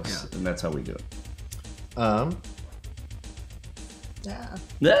for us. Yeah. And that's how we do it.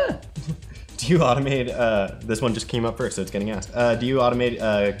 Yeah. Do you automate, this one just came up first, so it's getting asked. Do you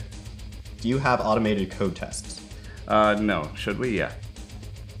have automated code tests? No. Should we? Yeah.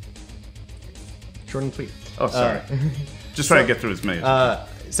 Short and sweet. Oh, sorry. Just trying to get through as many.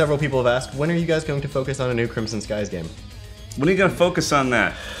 Several people have asked, when are you guys going to focus on a new Crimson Skies game? When are you going to focus on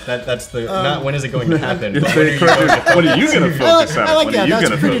that? That's the not when is it going to happen. But what are you going to focus on? I like that.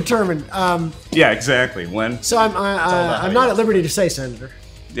 That's predetermined. Yeah, exactly. When? So I'm not at liberty to say, Senator.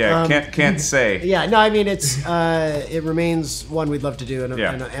 Yeah, can't say. Yeah, no, I mean it remains one we'd love to do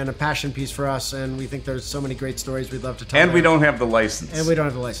and a passion piece for us, and we think there's so many great stories we'd love to tell. And we don't have the license.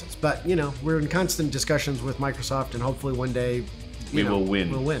 But we're in constant discussions with Microsoft, and hopefully one day we will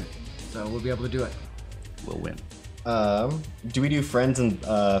win. We'll win, so we'll be able to do it. We'll win. Do we do friends and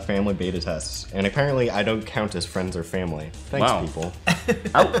family beta tests? And apparently I don't count as friends or family. Thanks, people.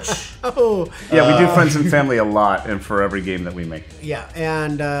 Ouch. Oh. Yeah, we do friends and family a lot, and for every game that we make. Yeah,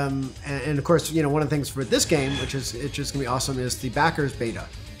 and of course, one of the things for this game, which is just gonna be awesome, is the backers beta,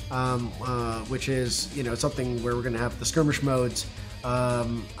 which is something where we're gonna have the skirmish modes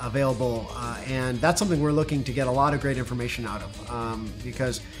available, and that's something we're looking to get a lot of great information out of,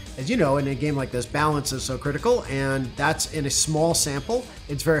 because, as you know, in a game like this, balance is so critical, and that's in a small sample.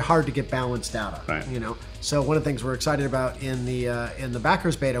 It's very hard to get balanced data. Right. So one of the things we're excited about in the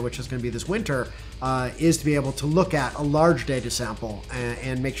backers beta, which is going to be this winter, is to be able to look at a large data sample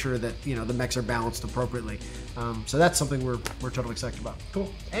and make sure that the mechs are balanced appropriately. So that's something we're totally excited about.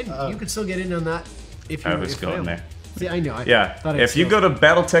 Cool. And you can still get in on that if you. I was going there. See, I know. If you go to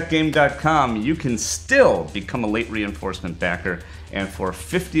battletechgame.com, you can still become a late reinforcement backer, and for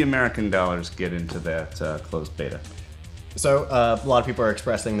 $50 American get into that closed beta. So a lot of people are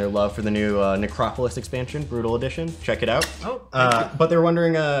expressing their love for the new Necropolis expansion, Brutal Edition. Check it out. But they're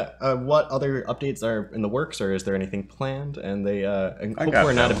wondering what other updates are in the works, or is there anything planned? And they hope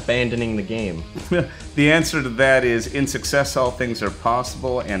we're not abandoning the game. The answer to that is, in success, all things are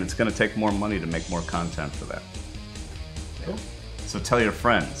possible, and it's going to take more money to make more content for that. Cool. So tell your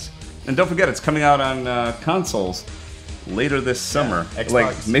friends. And don't forget, it's coming out on consoles later this summer.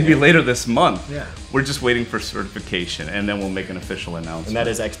 Xbox, maybe later this month. Yeah. We're just waiting for certification, and then we'll make an official announcement. And that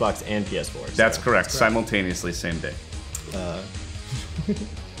is Xbox and PS4. So. That's correct. Simultaneously, same day.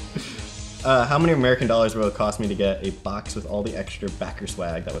 How many American dollars will it cost me to get a box with all the extra backer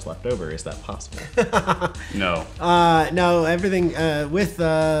swag that was left over? Is that possible? No. No, everything with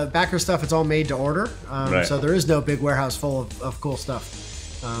backer stuff, it's all made to order. Right. So there is no big warehouse full of cool stuff.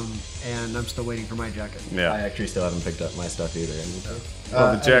 and I'm still waiting for my jacket. Yeah. I actually still haven't picked up my stuff either.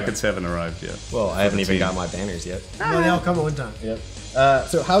 Well, the jackets haven't arrived yet. Well, I haven't even got my banners yet. No, they all come at one time. Yep.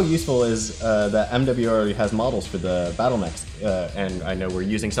 So how useful is that MW already has models for the battle mechs? And I know we're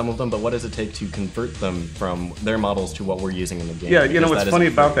using some of them, but what does it take to convert them from their models to what we're using in the game? Yeah, you know Because what's that funny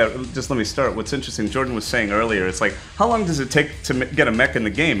isn't about free. that? Just let me start. What's interesting, Jordan was saying earlier, it's like, how long does it take to get a mech in the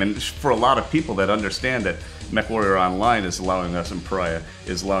game? And for a lot of people that understand that MechWarrior Online is allowing us, and Pariah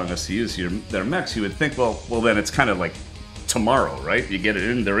is allowing us to use their mechs, you would think, well, then it's kind of like tomorrow, right? You get it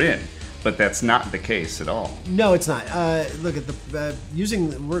in, they're in. But that's not the case at all. No, it's not. Look at the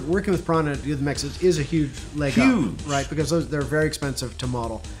working with Piranha to do the mechs is a huge leg up, right? Because they're very expensive to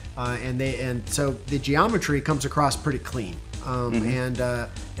model, and so the geometry comes across pretty clean, and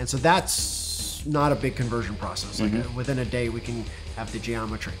so that's not a big conversion process. Like within a day, we can have the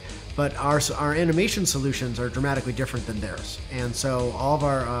geometry. But our animation solutions are dramatically different than theirs, and so all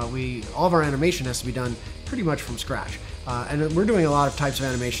of our animation has to be done pretty much from scratch. And we're doing a lot of types of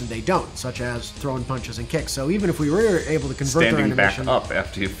animation they don't, such as throwing punches and kicks. So even if we were able to convert their Standing animation, back up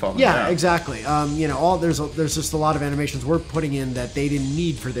after you've fallen yeah, down. exactly. You know, there's just a lot of animations we're putting in that they didn't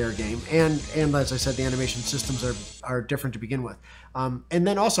need for their game, and as I said, the animation systems are different to begin with. And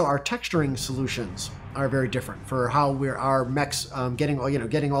then also our texturing solutions are very different for how our mechs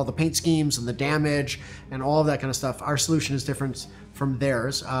getting all the paint schemes and the damage and all of that kind of stuff. Our solution is different from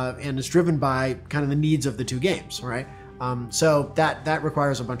theirs, and it's driven by kind of the needs of the two games, right? So that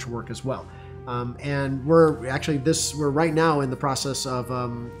requires a bunch of work as well. And we're right now in the process of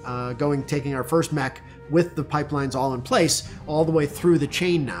taking our first mech with the pipelines all in place, all the way through the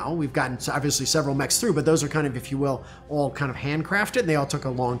chain now. We've gotten obviously several mechs through, but those are kind of, if you will, all kind of handcrafted, and they all took a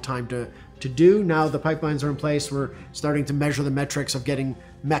long time to do. Now the pipelines are in place. We're starting to measure the metrics of getting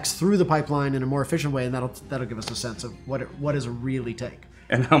mechs through the pipeline in a more efficient way, and that'll give us a sense of what does it really take.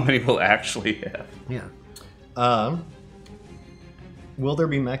 And how many will actually have. Yeah. Will there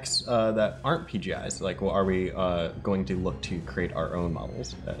be mechs that aren't PGIs? Like, are we going to look to create our own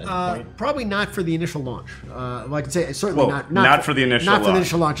models at any point? Probably not for the initial launch. Well, I can say certainly not for the initial launch. Not for the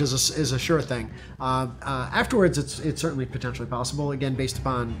initial launch is a sure thing. Afterwards, it's certainly potentially possible. Again, based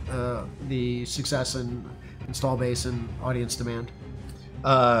upon the success and install base and audience demand.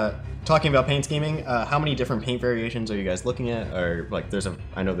 Talking about paint scheming, how many different paint variations are you guys looking at? Or like,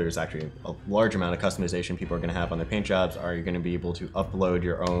 I know there's actually a large amount of customization people are going to have on their paint jobs. Are you going to be able to upload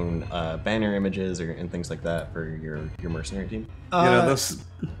your own banner images and things like that for your mercenary team?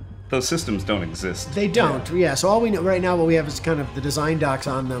 Those systems don't exist. They don't. Yeah. So all we know right now, what we have is kind of the design docs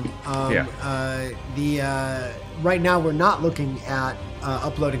on them. Right now, we're not looking at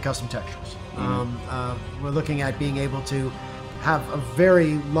uploading custom textures. We're looking at being able to have a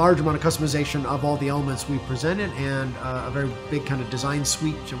very large amount of customization of all the elements we presented, and a very big kind of design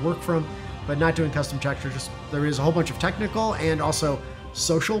suite to work from, but not doing custom textures. There is a whole bunch of technical and also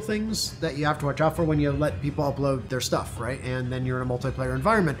social things that you have to watch out for when you let people upload their stuff, right? And then you're in a multiplayer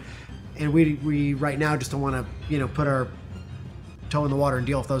environment, and we right now just don't want to put our toe in the water and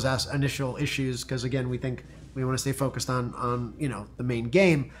deal with those initial issues, because again, we think we want to stay focused on the main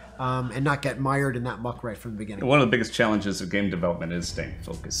game, and not get mired in that muck right from the beginning. One of the biggest challenges of game development is staying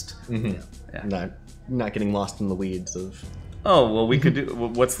focused. Yeah. Not getting lost in the weeds of. Oh, well, we could do.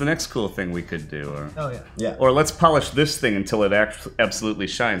 What's the next cool thing we could do? Or, yeah. Or let's polish this thing until it absolutely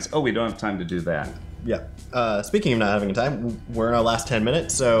shines. Oh, we don't have time to do that. Yeah. Speaking of not having time, we're in our last 10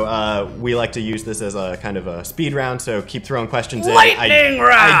 minutes, so we like to use this as a kind of a speed round. So keep throwing questions in. Lightning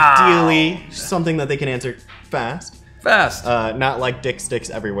round. Ideally, something that they can answer fast. Not like dick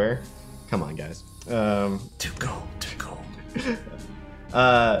sticks everywhere. Come on, guys. Too cold.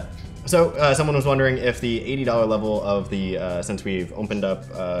 So someone was wondering if the $80 level of the, since we've opened up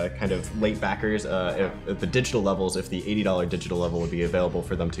kind of late backers, if the digital levels, if the $80 digital level would be available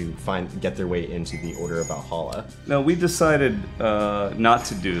for them to get their way into the Order of Valhalla. No, we decided not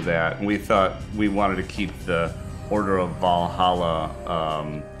to do that. We thought we wanted to keep the Order of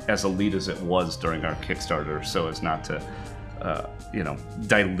Valhalla as elite as it was during our Kickstarter, so as not to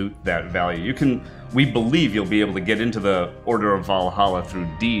dilute that value. We believe you'll be able to get into the Order of Valhalla through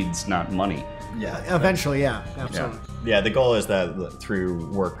deeds, not money. Yeah, eventually, yeah, absolutely. Yeah, the goal is that through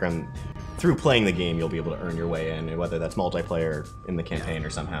work and through playing the game, you'll be able to earn your way in, whether that's multiplayer in the campaign or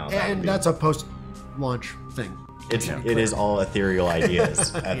somehow. And that's a post-launch thing. It is all ethereal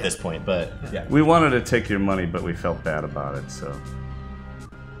ideas at this point, but yeah. We wanted to take your money, but we felt bad about it, so.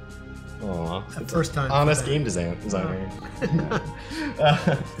 Aw, First time. honest game designer.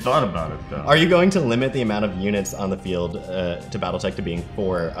 Thought about it though. Are you going to limit the amount of units on the field to Battletech to being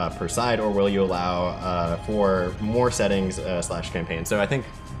 4 per side, or will you allow for more settings / campaign? So I think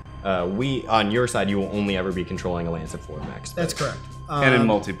on your side, you will only ever be controlling a lance of 4 max. That's correct. And in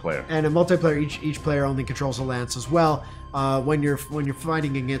multiplayer. And in multiplayer, each player only controls a lance as well. When you're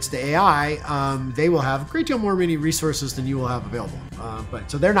fighting against the AI, they will have a great deal more many resources than you will have available.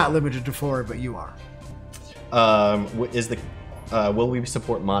 So they're not limited to 4, but you are. Will we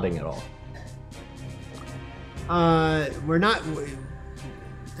support modding at all? We're not.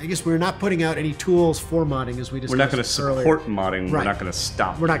 I guess we're not putting out any tools for modding as we discussed. We're not going to support modding. Right. We're not going to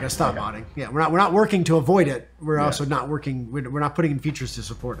stop. We're not going to stop modding. Yeah, we're not working to avoid it. We're also not working. We're not putting in features to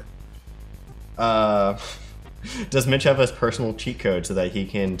support it. Does Mitch have a personal cheat code so that he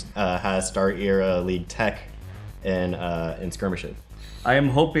can has Star Era League Tech in skirmishes? I am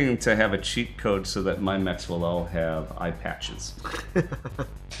hoping to have a cheat code so that my mechs will all have eye patches.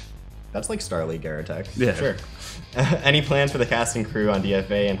 That's like Star League Era Tech. Yeah. Sure. Any plans for the cast and crew on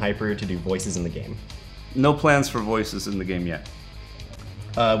DFA and Hyper to do voices in the game? No plans for voices in the game yet.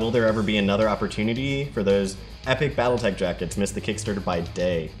 Will there ever be another opportunity for those epic Battletech jackets? Missed the Kickstarter by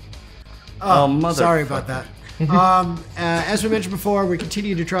day. Oh, sorry about that. As we mentioned before, we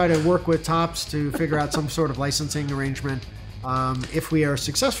continue to try to work with Topps to figure out some sort of licensing arrangement. If we are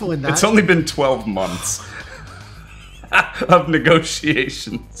successful in that... It's only been 12 months of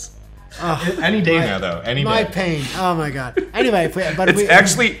negotiations. Any day now, though. Any my day. pain. Oh, my God. Anyway, it's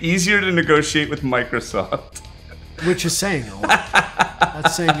actually easier to negotiate with Microsoft. Which is saying a lot.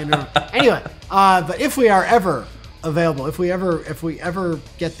 That's saying anyway, but if we are ever available, if we ever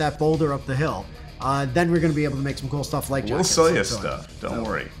get that boulder up the hill, then we're going to be able to make some cool stuff like we'll jackets. sell you stuff. Don't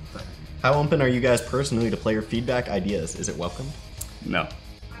worry. How open are you guys personally to player feedback ideas? Is it welcome? No.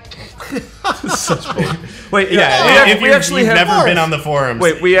 Such bullshit. Wait, we actually have never been on the forums.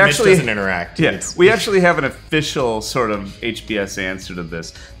 Wait, we actually Mitch doesn't interact. Yeah, we actually have an official sort of HBS answer to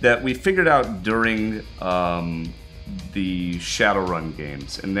this that we figured out during the Shadowrun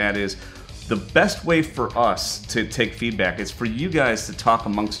games, and that is the best way for us to take feedback is for you guys to talk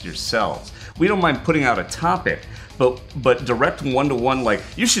amongst yourselves. We don't mind putting out a topic, but direct one-to-one, like,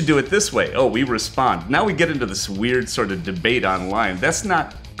 you should do it this way. Oh, we respond. Now we get into this weird sort of debate online. That's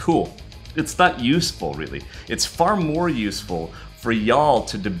not cool. It's not useful, really. It's far more useful for y'all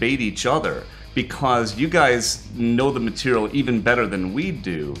to debate each other because you guys know the material even better than we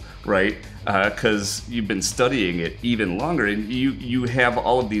do, right? Because you've been studying it even longer, and you have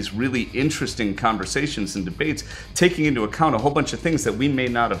all of these really interesting conversations and debates, taking into account a whole bunch of things that we may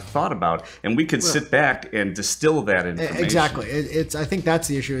not have thought about, and we could sit back and distill that information. Exactly. I think that's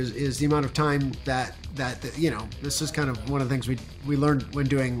the issue is the amount of time that this is kind of one of the things we learned when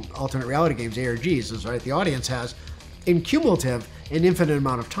doing alternate reality games, ARGs, is right. The audience has, in cumulative, an infinite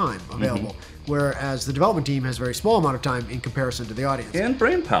amount of time available. Whereas the development team has a very small amount of time in comparison to the audience. And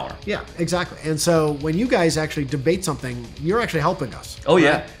brain power. Yeah, exactly. And so when you guys actually debate something, you're actually helping us. Oh, right?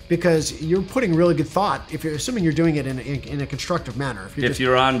 Yeah. Because you're putting really good thought, if you're assuming you're doing it in a constructive manner. If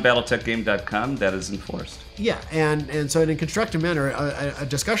you're on battletechgame.com, that is enforced. Yeah, and so in a constructive manner, a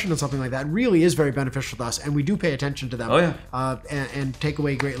discussion on something like that really is very beneficial to us, and we do pay attention to them. Oh, yeah. And take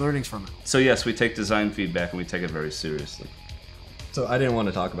away great learnings from it. So yes, we take design feedback and we take it very seriously. So I didn't want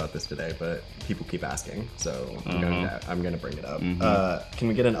to talk about this today, but people keep asking, so I'm going to bring it up. Can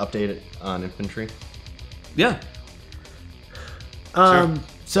we get an update on infantry? Yeah. Sure.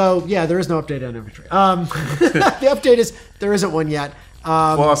 So yeah, there is no update on infantry. The update is there isn't one yet.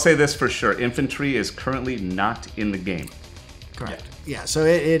 Well, I'll say this for sure: infantry is currently not in the game. Correct. Yeah. So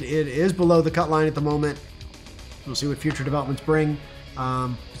it is below the cut line at the moment. We'll see what future developments bring.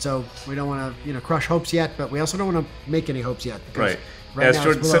 So we don't want to crush hopes yet, but we also don't want to make any hopes yet. Right. As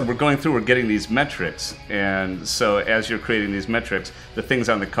Jordan said, we're getting these metrics, and so as you're creating these metrics, the things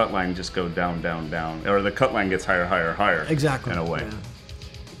on the cut line just go down, down, down, or the cut line gets higher, higher, higher. Exactly. In a way.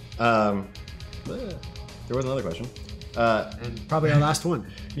 Yeah. There was another question. And probably our last one.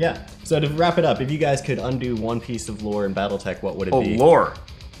 Yeah. So to wrap it up, if you guys could undo one piece of lore in Battletech, what would it be? Oh, lore.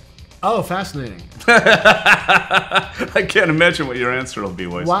 Oh, fascinating. I can't imagine what your answer will be,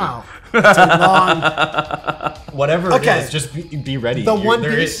 Weisman. Wow. It's a long... Whatever it is, just be ready.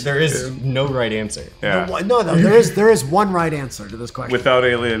 There is no right answer. Yeah. There is one right answer to this question. Without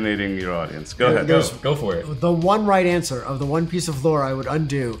alienating your audience. Go ahead. Go for it. The one right answer of the one piece of lore I would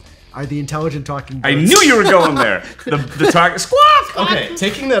undo are the intelligent talking birds. I knew you were going there. The talking... Squawk! Okay,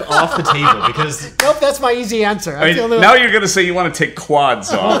 taking that off the table because Nope, that's my easy answer. I mean, now you're going to say you want to take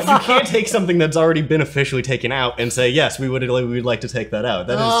quads off. you can't take something that's already been officially taken out and say yes, we'd like to take that out.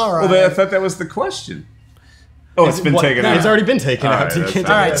 That is All right. Well, I thought that was the question. Oh, it's been taken out. It's already been taken All out. right, You that's can't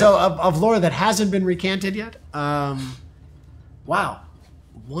All take right, it so out. of lore that hasn't been recanted yet, wow,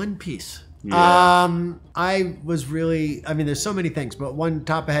 One Piece. Yeah. I was really, I mean, there's so many things, but one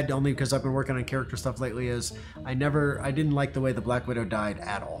top ahead only because I've been working on character stuff lately is I didn't like the way the Black Widow died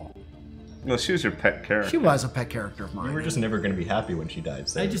at all. Well, she was your pet character. She was a pet character of mine. You were just never going to be happy when she died.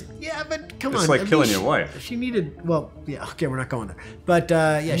 So. Yeah, but come on. It's like at killing least your wife. She needed, well, yeah, okay, we're not going there. But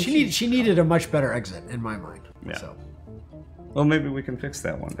yeah, she needed a much better exit in my mind. Yeah. So. Well, maybe we can fix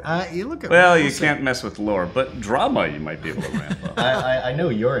that one day. You look at Well, we'll you see. can't mess with lore, but drama you might be able to ramp up. I know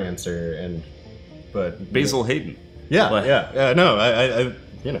your answer, but Basil Hayden. Yeah, What? yeah. No, I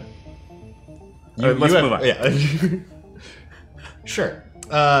you know. Let's move on. Yeah. Sure.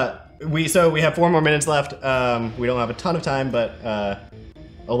 We have 4 more minutes left. We don't have a ton of time, but a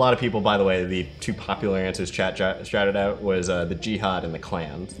lot of people, by the way, the 2 popular answers chat shouted out was the jihad and the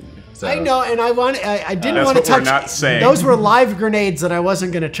clans. So, I know, and I didn't That's want to what we're touch. not saying. Those were live grenades that I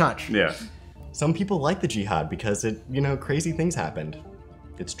wasn't going to touch. Yeah. some people like the jihad because crazy things happened.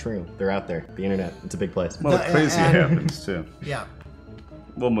 It's true. They're out there. The internet. It's a big place. Well, crazy happens too. Yeah.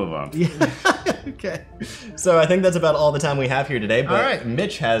 We'll move on. Okay. So I think that's about all the time we have here today. But All right.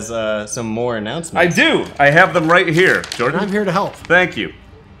 Mitch has some more I announcements. do. I have them right here. Jordan? I'm here to help. Thank you.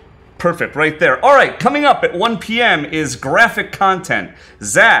 Perfect, right there. All right, coming up at 1 p.m. is graphic content.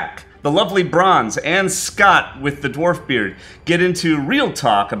 Zach, the lovely Bronze, and Scott with the dwarf beard get into real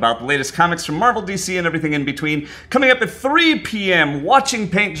talk about the latest comics from Marvel, DC, and everything in between. Coming up at 3 p.m., watching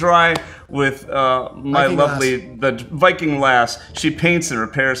paint dry with my Viking lovely, the Viking lass. She paints and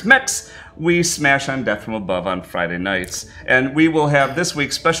repairs mechs. We smash on Death from Above on Friday nights. And we will have this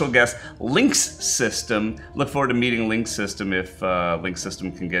week's special guest, Links System. Look forward to meeting Links System if Links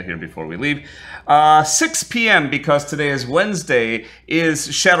System can get here before we leave. 6 p.m., because today is Wednesday, is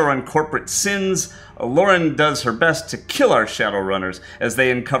Shadowrun Corporate Sins. Lauren does her best to kill our Shadowrunners as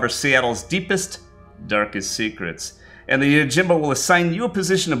they uncover Seattle's deepest, darkest secrets. And the Jimbo will assign you a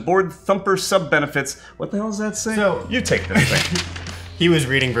position aboard Thumper sub-benefits. What the hell does that say? So- you take this thing. He was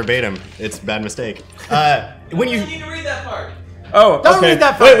reading verbatim. It's a bad mistake. When you need to read that part. Oh, Don't okay. read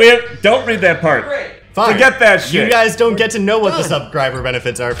that part. Wait, don't read that part. Great. Fine. Forget that shit. You guys don't get to know what the subscriber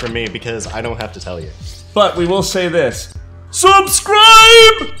benefits are from me because I don't have to tell you. But we will say this.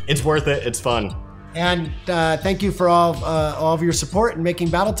 Subscribe! It's worth it. It's fun. And thank you for all of your support in making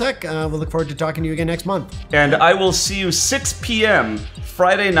Battletech. We'll look forward to talking to you again next month. And I will see you 6 p.m.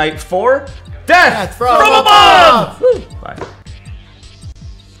 Friday night for Death from Above! Woo. Bye.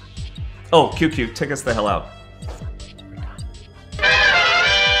 Oh, QQ, take us the hell out.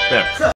 There.